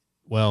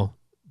 Well,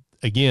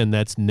 again,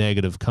 that's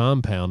negative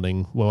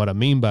compounding. Well, what I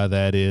mean by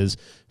that is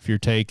if you're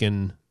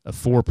taking a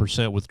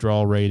 4%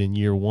 withdrawal rate in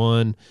year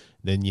one,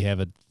 then you have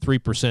a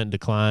 3%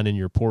 decline in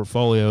your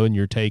portfolio and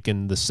you're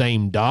taking the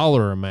same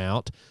dollar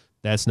amount,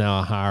 that's now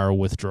a higher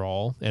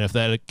withdrawal. And if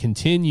that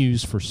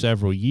continues for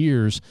several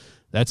years,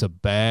 that's a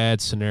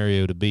bad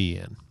scenario to be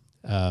in.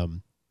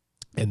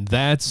 And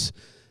that's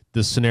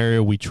the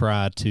scenario we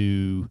try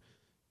to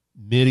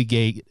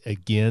mitigate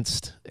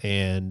against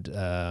and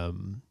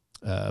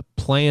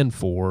plan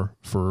for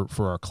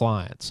our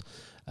clients.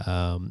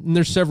 And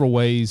there's several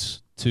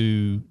ways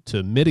to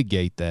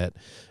mitigate that.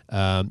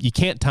 You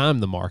can't time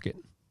the market.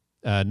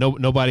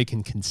 Nobody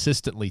can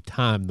consistently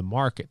time the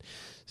market.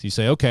 So you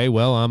say, okay,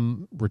 well,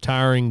 I'm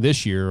retiring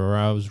this year or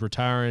I was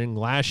retiring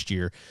last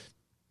year.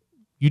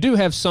 You do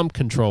have some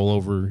control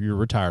over your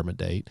retirement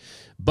date,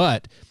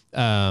 but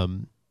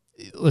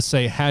let's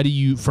say, how do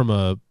you, from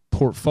a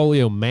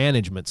portfolio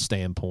management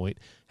standpoint,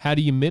 how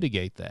do you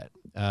mitigate that?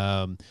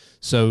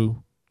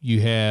 So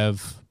you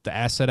have the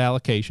asset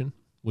allocation,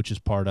 which is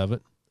part of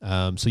it.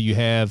 So you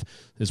have,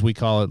 as we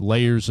call it,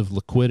 layers of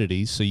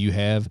liquidity. So you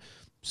have,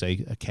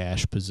 say, a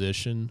cash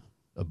position,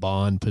 a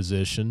bond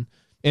position,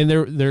 and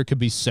there could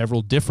be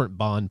several different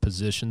bond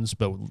positions,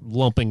 but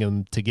lumping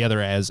them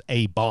together as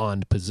a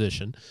bond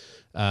position.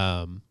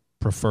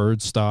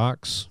 Preferred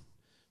stocks,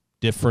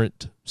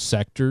 different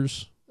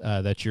sectors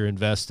that you're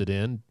invested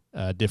in,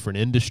 different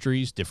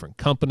industries, different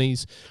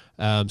companies.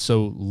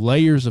 So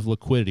layers of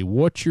liquidity.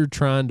 What you're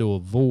trying to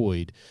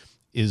avoid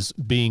is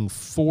being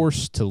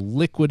forced to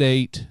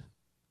liquidate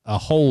a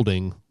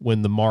holding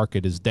when the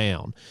market is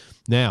down.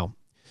 Now,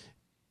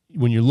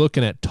 when you're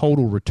looking at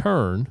total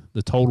return,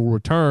 the total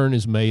return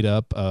is made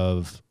up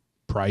of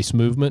price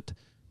movement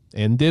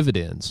and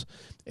dividends.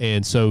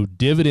 And so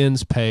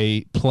dividends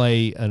play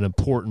an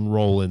important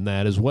role in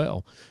that as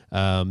well.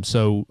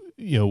 So,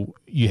 you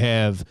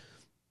have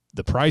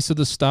the price of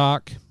the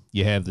stock,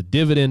 you have the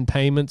dividend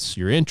payments,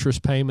 your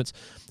interest payments,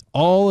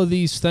 all of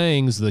these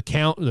things,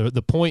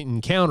 the point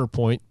and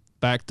counterpoint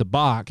back to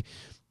Bach,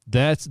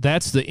 that's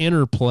the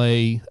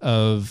interplay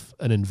of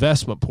an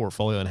investment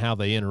portfolio and how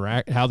they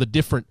interact, how the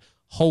different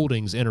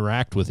holdings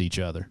interact with each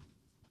other.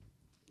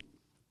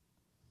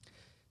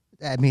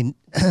 I mean,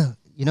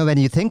 when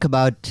you think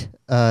about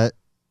the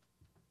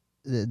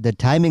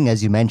timing,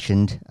 as you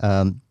mentioned,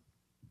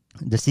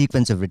 the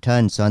sequence of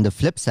returns. So on the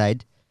flip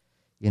side,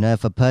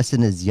 if a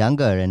person is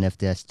younger and if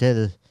they're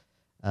still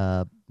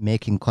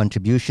making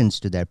contributions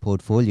to their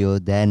portfolio,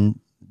 then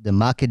the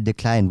market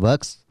decline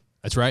works.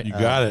 That's right. You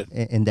got it.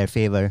 In their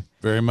favor.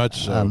 Very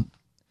much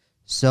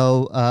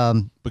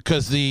so.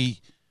 Because the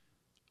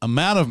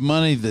amount of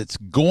money that's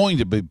going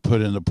to be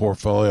put in the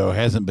portfolio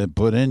hasn't been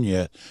put in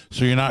yet,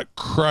 so you're not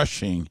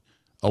crushing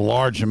a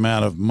large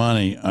amount of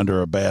money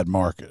under a bad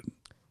market.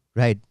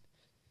 Right.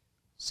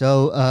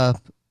 So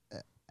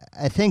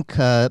I think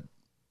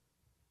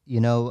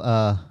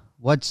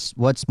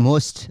what's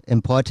most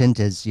important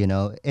is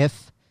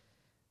if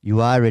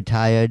you are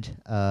retired,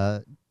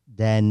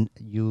 then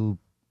you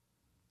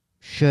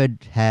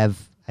should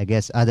have I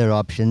guess, other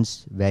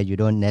options where you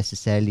don't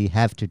necessarily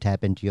have to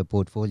tap into your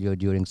portfolio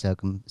during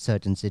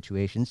certain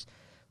situations.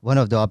 One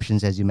of the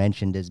options, as you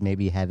mentioned, is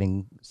maybe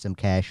having some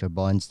cash or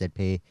bonds that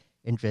pay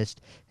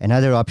interest.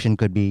 Another option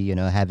could be,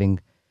 having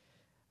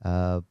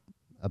a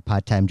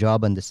part-time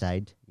job on the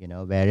side,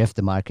 where if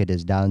the market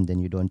is down, then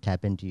you don't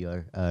tap into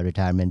your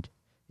retirement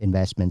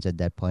investments at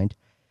that point.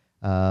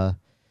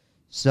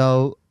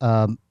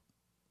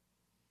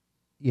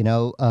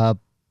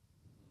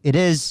 It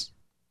is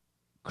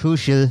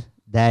crucial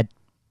that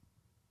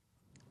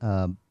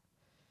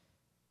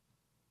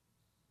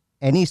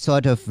any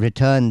sort of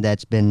return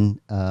that's been,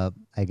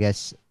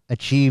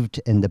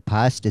 achieved in the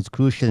past, it's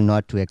crucial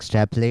not to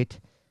extrapolate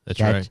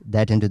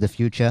that into the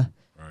future.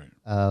 Right.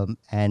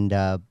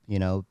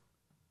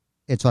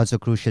 It's also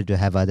crucial to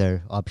have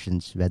other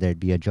options, whether it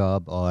be a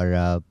job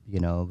or,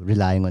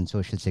 relying on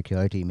Social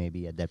Security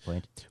maybe at that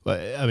point. Well,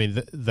 I mean,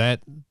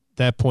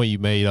 that point you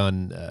made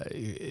on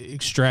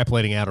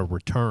extrapolating out a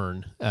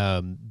return,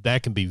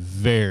 that can be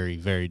very,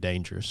 very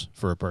dangerous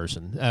for a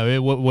person.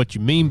 What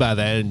you mean by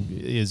that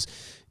is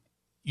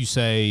you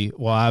say,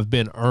 well, I've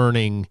been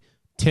earning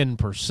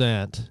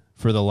 10%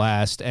 for the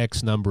last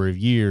X number of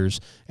years,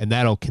 and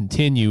that'll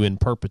continue in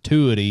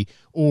perpetuity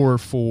or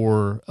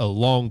for a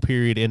long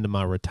period into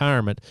my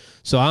retirement.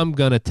 So I'm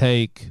going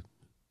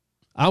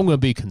to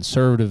be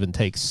conservative and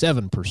take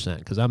 7%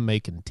 because I'm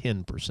making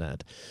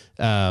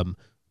 10%.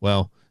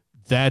 Well,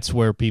 that's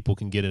where people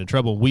can get into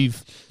trouble.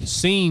 We've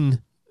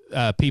seen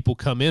people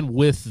come in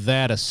with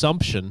that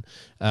assumption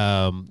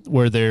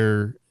where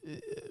they're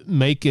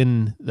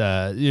making,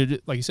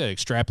 like you said,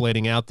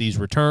 extrapolating out these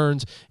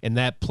returns, and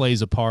that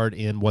plays a part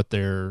in what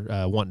they're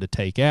wanting to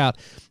take out.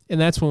 And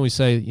that's when we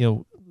say,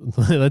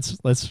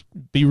 let's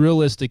be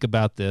realistic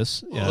about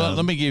this. Well,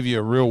 let me give you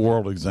a real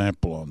world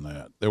example on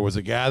that. There was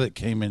a guy that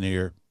came in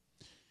here.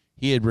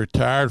 He had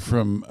retired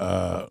from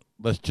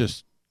let's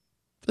just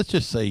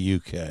say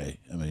UK.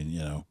 I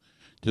mean,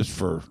 just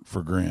for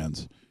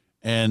grins.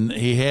 And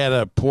he had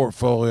a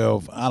portfolio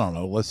of, I don't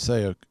know, let's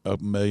say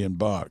 $1 million.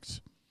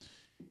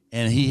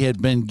 And he had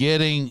been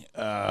getting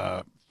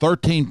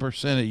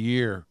 13% a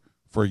year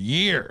for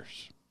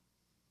years.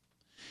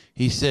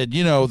 He said,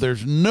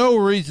 there's no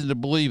reason to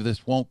believe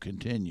this won't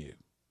continue.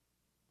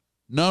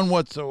 None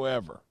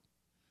whatsoever.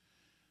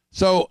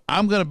 So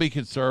I'm going to be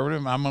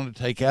conservative. I'm going to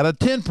take out a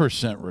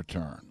 10%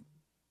 return.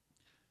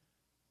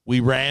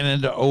 We ran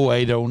into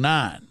 08,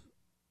 09,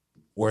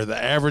 where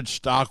the average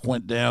stock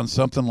went down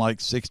something like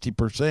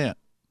 60%.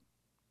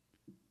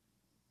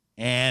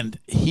 And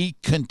he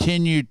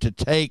continued to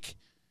take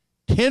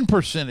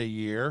 10% a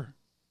year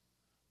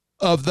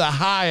of the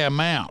high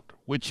amount,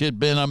 which had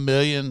been $1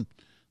 million,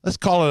 let's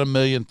call it $1.3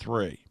 million.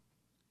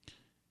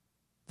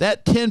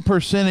 That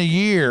 10% a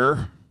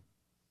year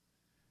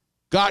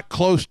got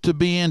close to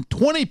being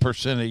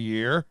 20% a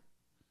year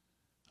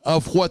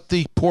of what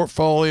the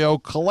portfolio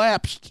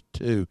collapsed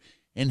to.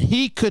 And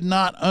he could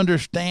not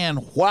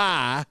understand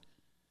why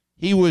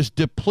he was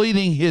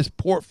depleting his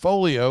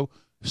portfolio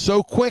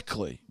so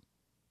quickly.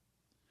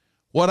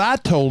 What I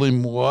told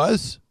him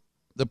was,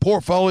 the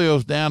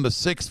portfolio's down to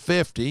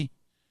 $650,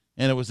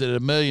 and it was at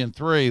 $1.3 million,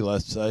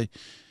 let's say.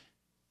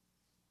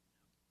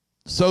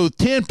 So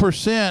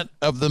 10%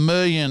 of the $1.3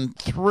 million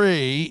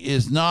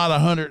is not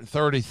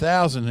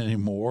 $130,000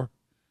 anymore.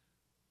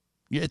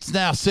 It's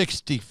now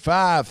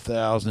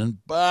 $65,000,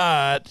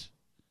 but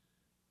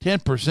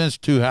 10% is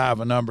too high of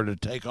a number to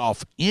take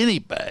off any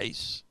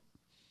base.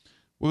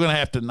 We're going to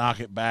have to knock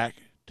it back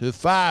to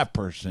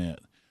 5%.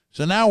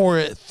 So now we're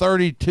at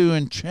 32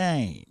 and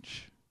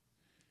change.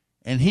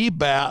 And he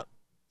about,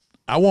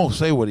 I won't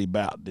say what he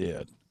about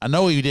did. I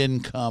know he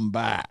didn't come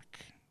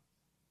back.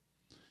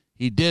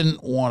 He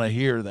didn't want to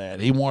hear that.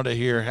 He wanted to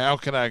hear, how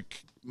can I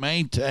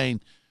maintain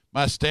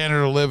my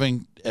standard of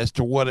living as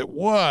to what it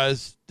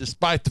was,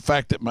 despite the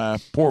fact that my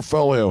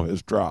portfolio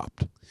has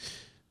dropped.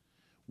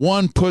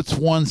 One puts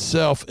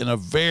oneself in a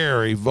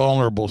very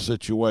vulnerable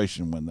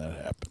situation when that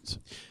happens.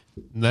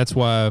 And that's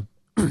why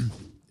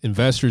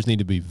investors need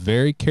to be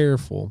very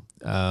careful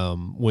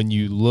when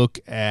you look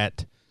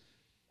at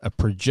a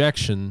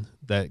projection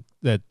that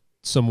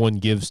someone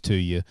gives to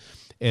you,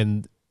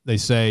 and they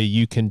say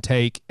you can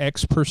take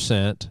X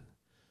percent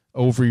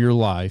over your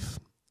life,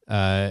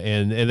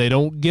 and they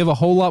don't give a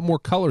whole lot more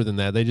color than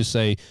that. They just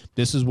say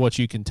this is what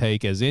you can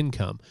take as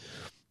income.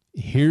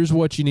 Here's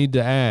what you need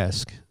to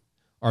ask: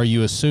 are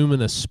you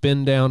assuming a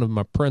spin down of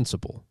my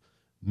principal?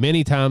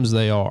 Many times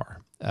they are.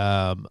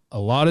 A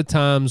lot of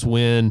times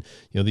when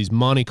these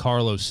Monte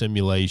Carlo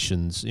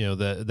simulations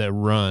that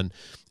run,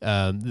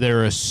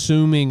 they're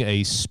assuming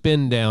a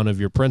spin down of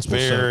your principal.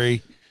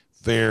 Very,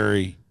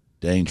 very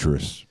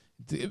dangerous.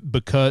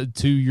 Because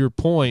to your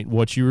point,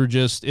 what you were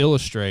just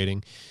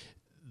illustrating,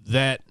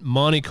 that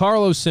Monte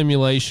Carlo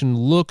simulation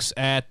looks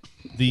at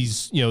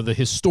these, the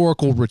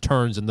historical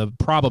returns and the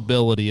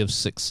probability of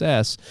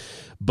success,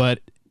 but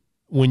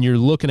when you're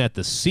looking at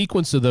the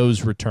sequence of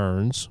those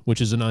returns, which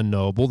is an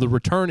unknowable, the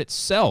return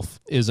itself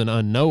is an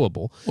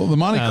unknowable. Well, the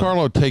Monte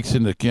Carlo takes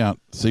into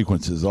account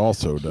sequences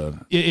also,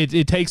 doesn't it?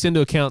 It takes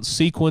into account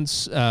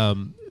sequence.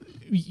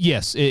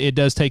 Yes, it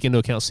does take into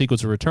account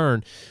sequence of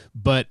return,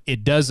 but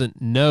it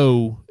doesn't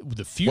know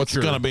the future. What's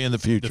going to be in the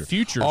future? The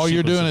future. All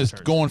you're doing is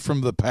going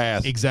from the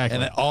past. Exactly.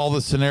 And all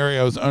the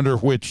scenarios under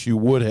which you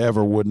would have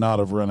or would not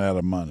have run out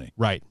of money.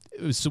 Right.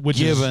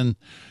 Given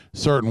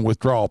certain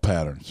withdrawal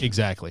patterns.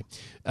 Exactly.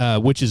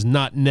 Which is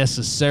not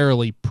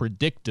necessarily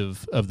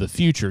predictive of the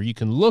future. You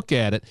can look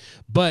at it,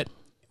 but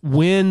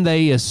when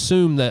they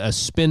assume that a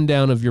spin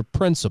down of your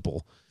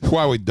principal. That's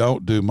why we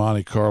don't do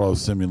Monte Carlo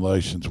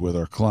simulations with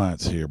our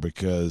clients here,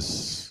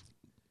 because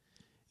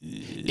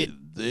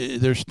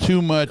there's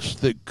too much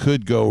that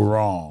could go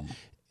wrong.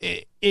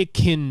 It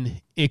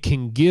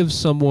can give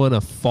someone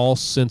a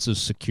false sense of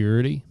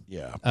security.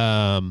 Yeah.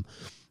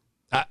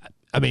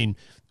 I mean,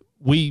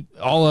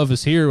 all of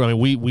us here, I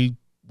mean,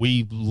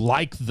 we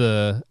like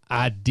the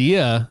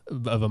idea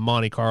of a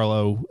Monte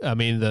Carlo. I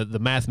mean, the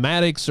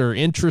mathematics are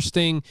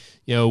interesting.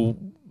 You know,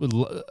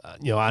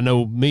 I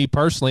know me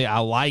personally, I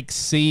like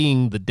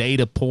seeing the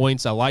data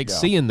points. I like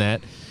seeing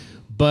that,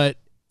 but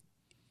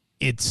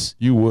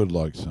you would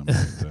like something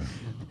like that.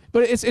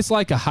 But it's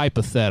like a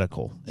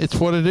hypothetical. It's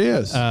what it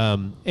is.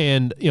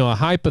 And a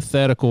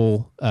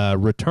hypothetical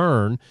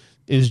return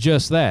is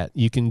just that.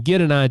 You can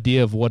get an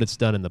idea of what it's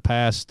done in the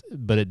past,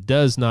 but it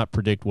does not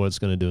predict what it's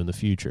going to do in the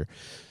future.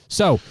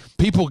 So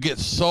people get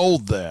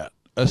sold that,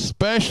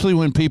 especially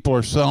when people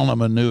are selling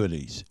them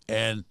annuities.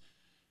 And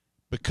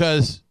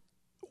because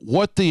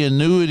what the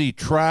annuity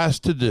tries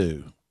to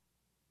do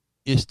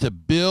is to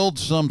build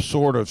some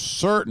sort of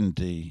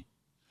certainty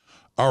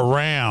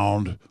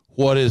around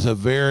what is a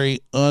very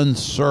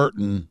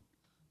uncertain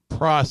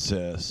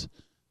process,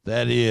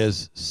 that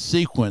is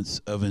sequence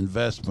of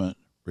investment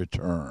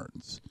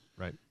returns.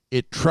 Right.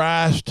 It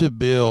tries to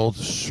build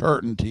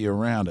certainty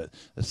around it.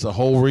 That's the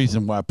whole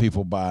reason why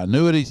people buy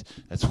annuities.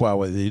 That's why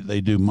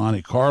they do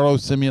Monte Carlo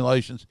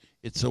simulations.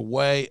 It's a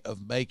way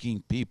of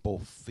making people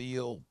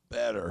feel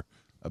better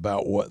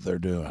about what they're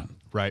doing.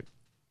 Right.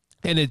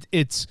 And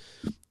it's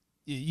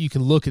you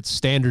can look at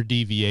standard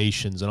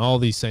deviations and all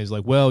these things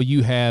like, well,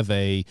 you have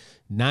a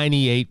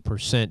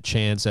 98%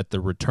 chance that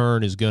the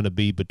return is going to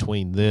be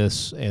between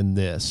this and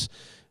this.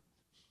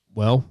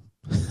 Well,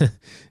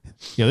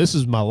 this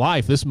is my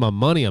life. This is my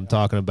money I'm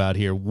talking about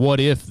here. What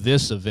if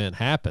this event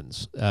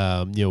happens?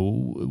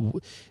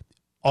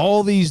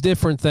 All these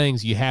different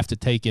things you have to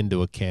take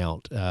into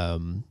account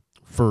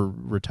for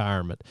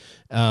retirement.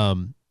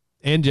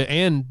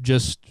 And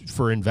just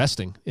for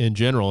investing in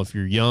general, if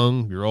you're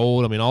young, you're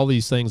old. I mean, all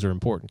these things are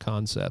important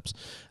concepts.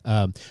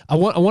 I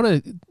want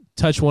to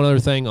touch one other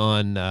thing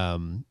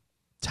on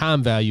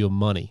time value of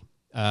money,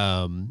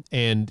 and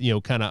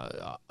kind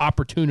of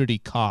opportunity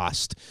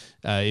cost,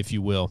 if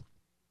you will.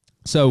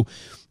 So,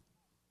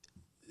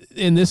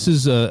 and this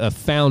is a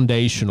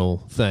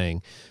foundational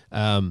thing.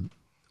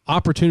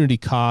 Opportunity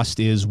cost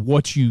is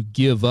what you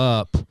give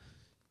up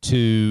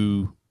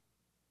to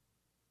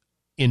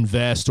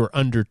invest or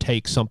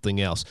undertake something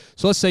else.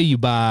 So let's say you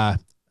buy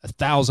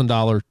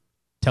 $1,000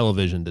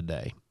 television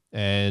today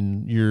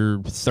and you're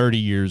 30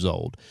 years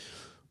old.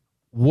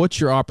 What's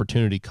your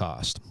opportunity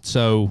cost?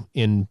 So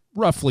in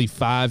roughly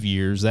 5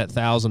 years, that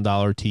 $1,000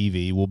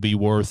 TV will be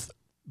worth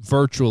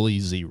virtually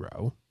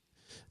zero,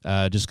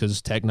 just because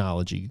it's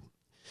technology.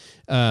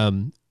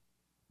 But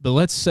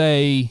let's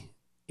say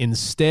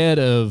instead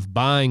of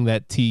buying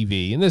that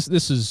TV, and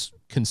this is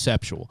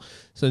conceptual.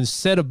 So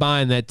instead of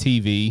buying that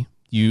TV,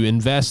 you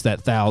invest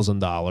that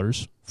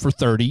 $1,000 for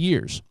 30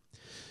 years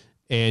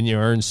and you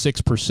earn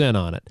 6%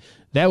 on it.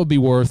 That would be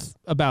worth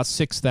about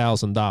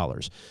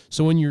 $6,000.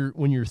 So when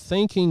you're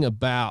thinking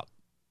about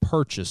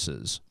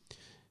purchases,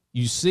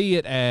 you see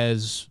it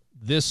as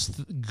this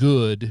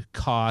good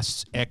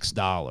costs X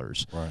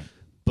dollars. Right.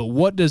 But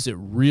what does it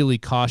really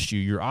cost you,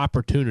 your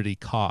opportunity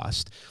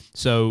cost?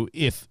 So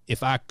if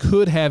I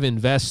could have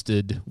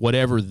invested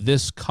whatever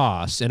this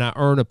costs and I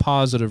earn a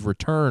positive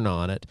return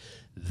on it,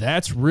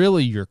 that's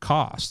really your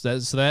cost. That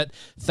 $1,000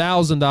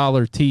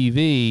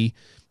 TV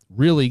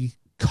really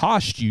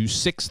cost you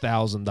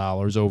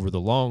 $6,000 over the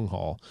long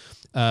haul.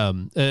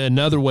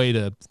 Another way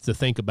to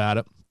think about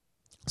it,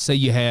 say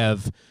you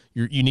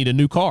need a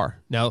new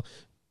car. Now,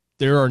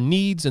 there are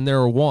needs and there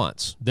are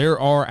wants. There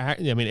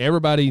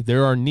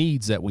are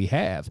needs that we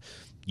have.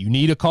 You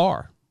need a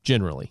car,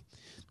 generally.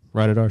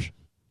 Right, Adarsh?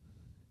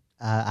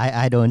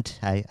 I don't.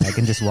 I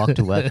can just walk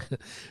to work.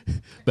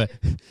 But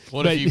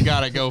if you've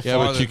got to go farther?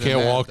 Yeah, but you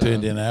can't walk to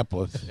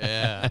Indianapolis.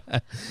 Yeah.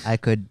 I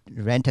could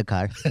rent a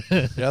car.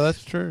 Yeah,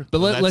 that's true.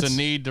 But that's a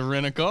need to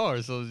rent a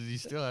car, so you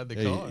still have the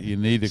car. You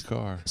need a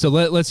car. So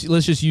let's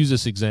just use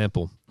this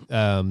example.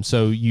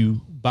 So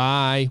you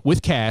buy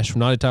with cash. We're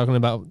not talking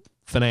about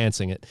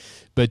financing it,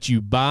 but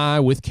you buy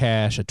with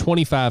cash a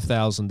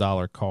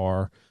 $25,000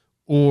 car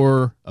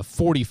or a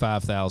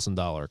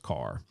 $45,000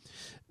 car.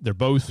 They're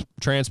both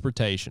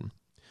transportation.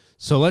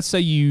 So let's say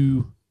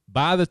you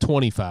buy the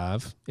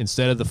 25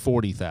 instead of the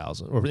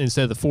 40,000, or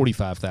instead of the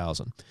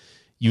 45,000.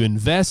 You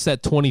invest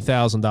that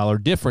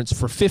 $20,000 difference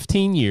for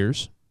 15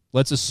 years.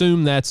 Let's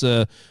assume that's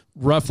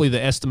roughly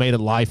the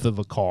estimated life of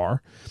a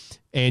car,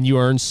 and you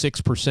earn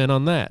 6%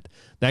 on that.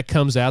 That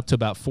comes out to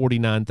about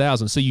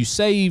 $49,000. So you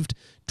saved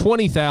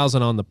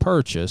 $20,000 on the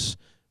purchase,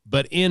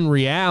 but in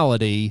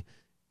reality,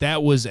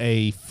 that was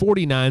a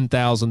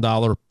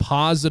 $49,000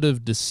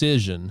 positive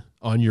decision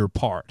on your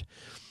part.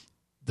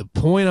 The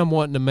point I'm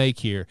wanting to make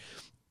here,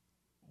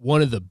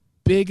 one of the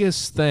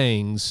biggest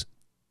things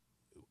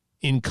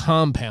in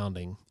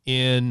compounding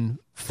in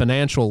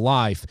financial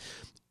life,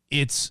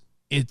 it's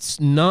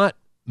not,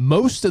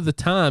 most of the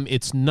time,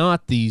 it's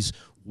not these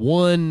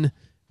one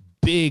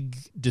big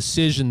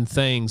decision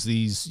things,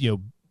 these,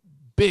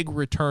 big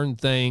return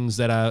things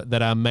that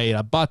I made.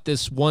 I bought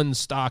this one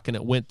stock and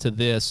it went to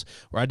this,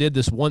 or I did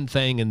this one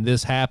thing and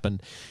this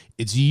happened.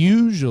 It's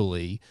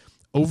usually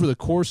over the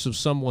course of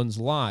someone's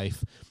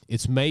life,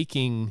 it's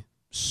making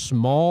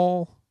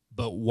small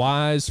but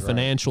wise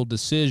financial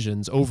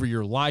decisions over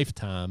your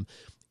lifetime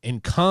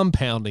and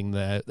compounding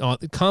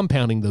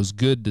those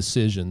good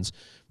decisions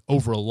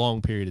over a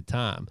long period of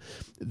time.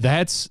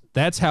 That's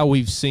how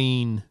we've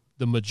seen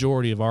the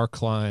majority of our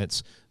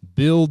clients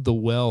build the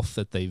wealth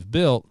that they've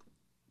built.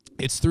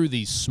 It's through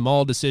these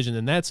small decisions,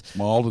 and that's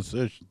small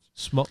decisions.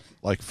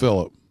 Like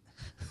Philip,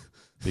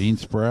 bean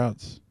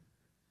sprouts,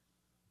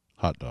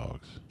 hot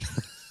dogs.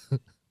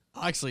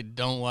 I actually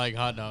don't like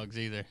hot dogs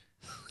either.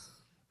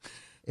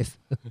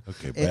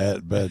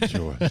 Bad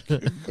choice.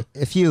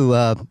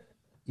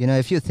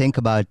 If you think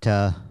about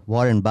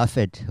Warren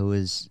Buffett, who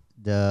is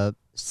the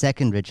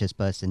second richest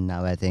person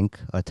now, I think,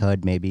 or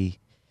third maybe.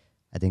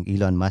 I think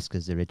Elon Musk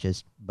is the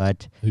richest,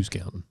 but who's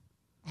counting?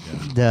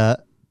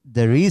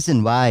 The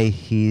reason why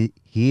he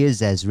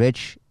is as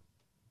rich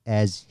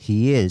as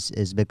he is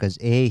because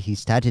he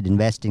started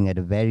investing at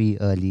a very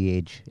early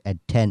age, at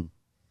 10,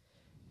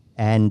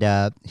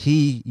 and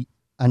he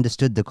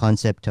understood the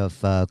concept of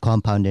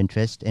compound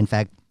interest. In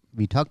fact,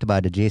 we talked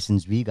about a Jason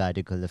Zweig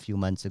article a few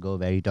months ago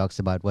where he talks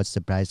about what's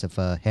the price of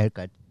a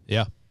haircut.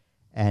 Yeah,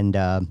 and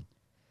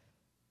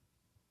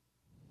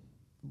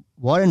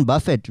Warren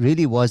Buffett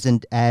really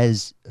wasn't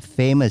as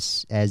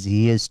famous as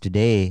he is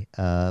today.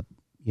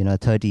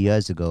 30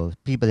 years ago,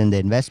 people in the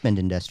investment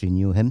industry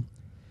knew him,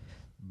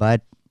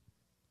 but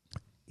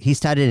he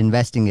started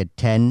investing at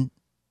 10.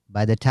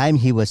 By the time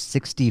he was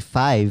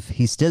 65,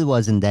 he still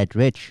wasn't that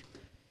rich.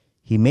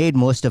 He made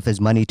most of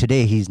his money.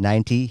 Today he's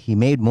 90. He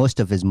made most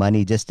of his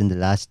money just in the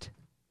last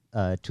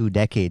 2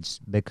 decades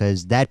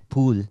because that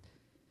pool,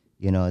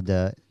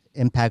 the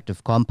impact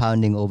of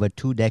compounding over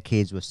 2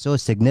 decades was so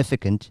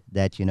significant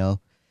that,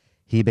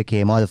 he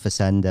became all of a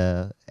sudden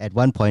at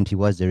one point he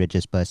was the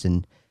richest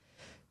person.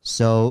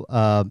 So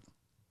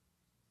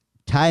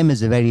time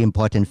is a very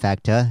important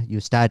factor. You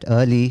start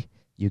early,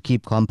 you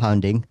keep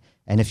compounding,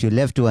 and if you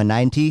live to a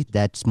 90,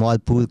 that small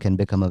pool can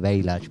become a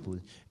very large pool.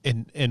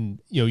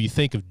 And you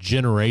think of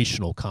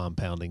generational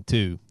compounding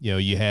too.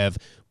 You have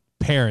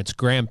parents,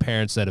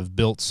 grandparents that have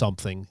built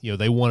something.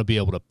 They want to be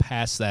able to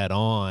pass that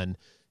on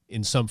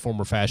in some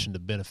form or fashion to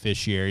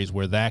beneficiaries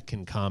where that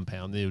can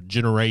compound,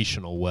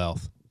 generational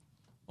wealth.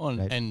 Well,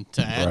 and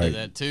to add to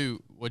that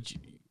too,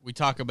 we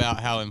talk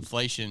about how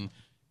inflation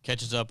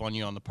catches up on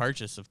you on the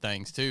purchase of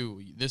things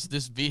too.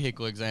 This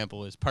vehicle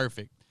example is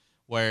perfect,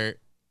 where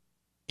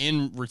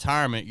in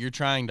retirement you're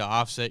trying to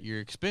offset your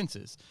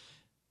expenses.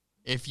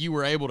 If you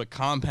were able to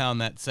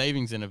compound that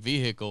savings in a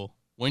vehicle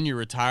when you're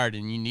retired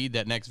and you need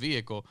that next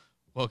vehicle,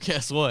 well,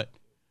 guess what?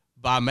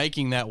 By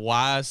making that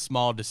wise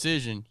small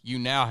decision, you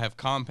now have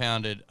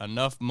compounded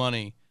enough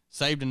money,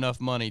 saved enough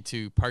money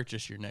to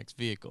purchase your next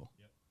vehicle.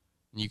 Yep.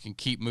 And you can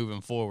keep moving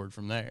forward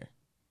from there.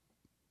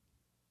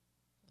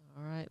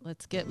 All right,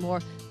 let's get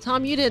more.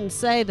 Tom, you didn't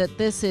say that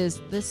this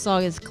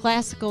song is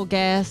Classical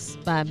Gas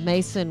by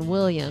Mason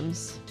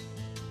Williams.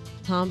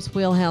 Tom's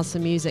wheelhouse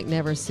of music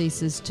never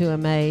ceases to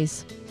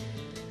amaze.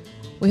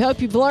 We hope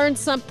you've learned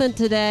something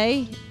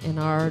today in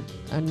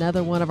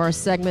another one of our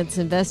segments,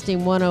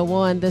 Investing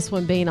 101, this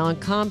one being on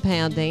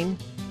compounding.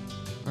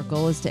 Our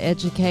goal is to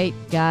educate,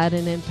 guide,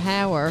 and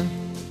empower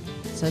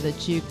so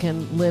that you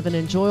can live an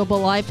enjoyable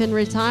life in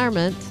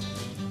retirement.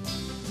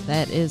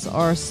 That is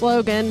our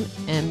slogan,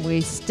 and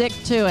we stick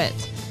to it.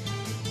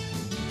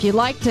 If you'd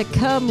like to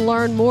come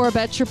learn more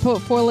about your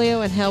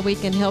portfolio and how we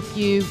can help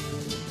you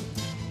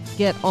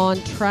get on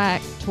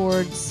track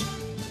towards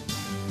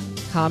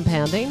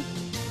compounding,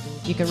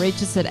 you can reach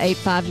us at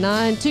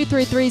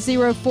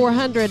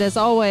 859-233-0400. As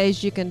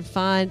always, you can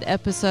find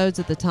episodes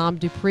of The Tom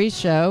Dupree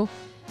Show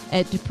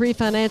at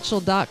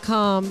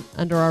dupreefinancial.com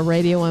under our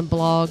radio and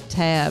blog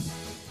tab.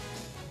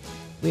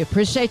 We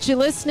appreciate you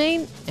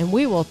listening, and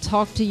we will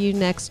talk to you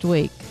next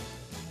week.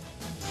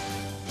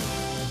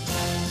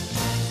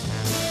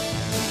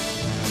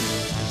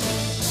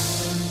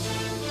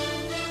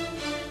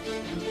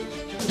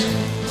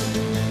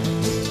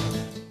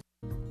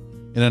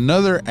 In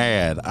another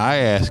ad, I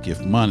ask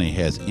if money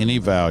has any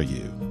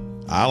value.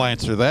 I'll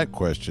answer that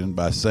question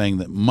by saying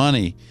that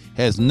money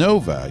has no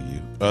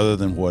value other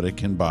than what it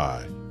can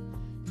buy.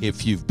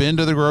 If you've been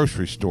to the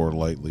grocery store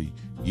lately,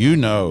 you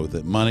know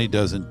that money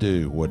doesn't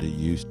do what it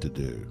used to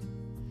do.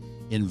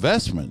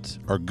 Investments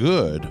are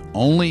good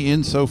only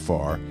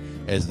insofar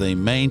as they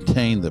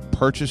maintain the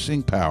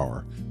purchasing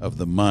power of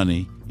the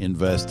money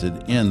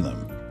invested in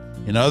them.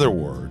 In other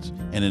words,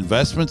 an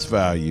investment's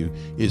value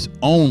is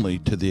only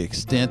to the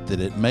extent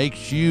that it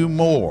makes you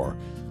more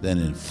than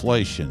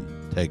inflation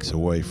takes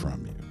away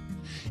from you.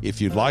 If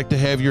you'd like to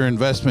have your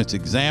investments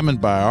examined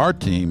by our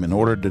team in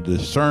order to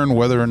discern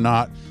whether or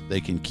not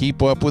they can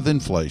keep up with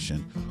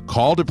inflation,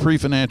 call Dupree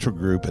Financial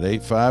Group at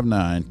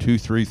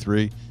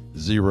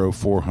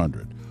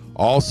 859-233-0400.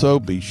 Also,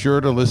 be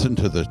sure to listen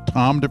to the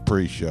Tom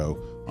Dupree Show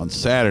on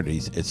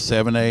Saturdays at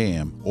 7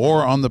 a.m.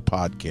 or on the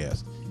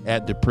podcast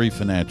at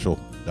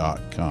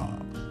DupreeFinancial.com.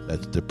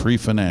 That's Dupree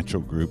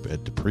Financial Group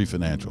at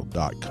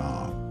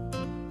DupreeFinancial.com.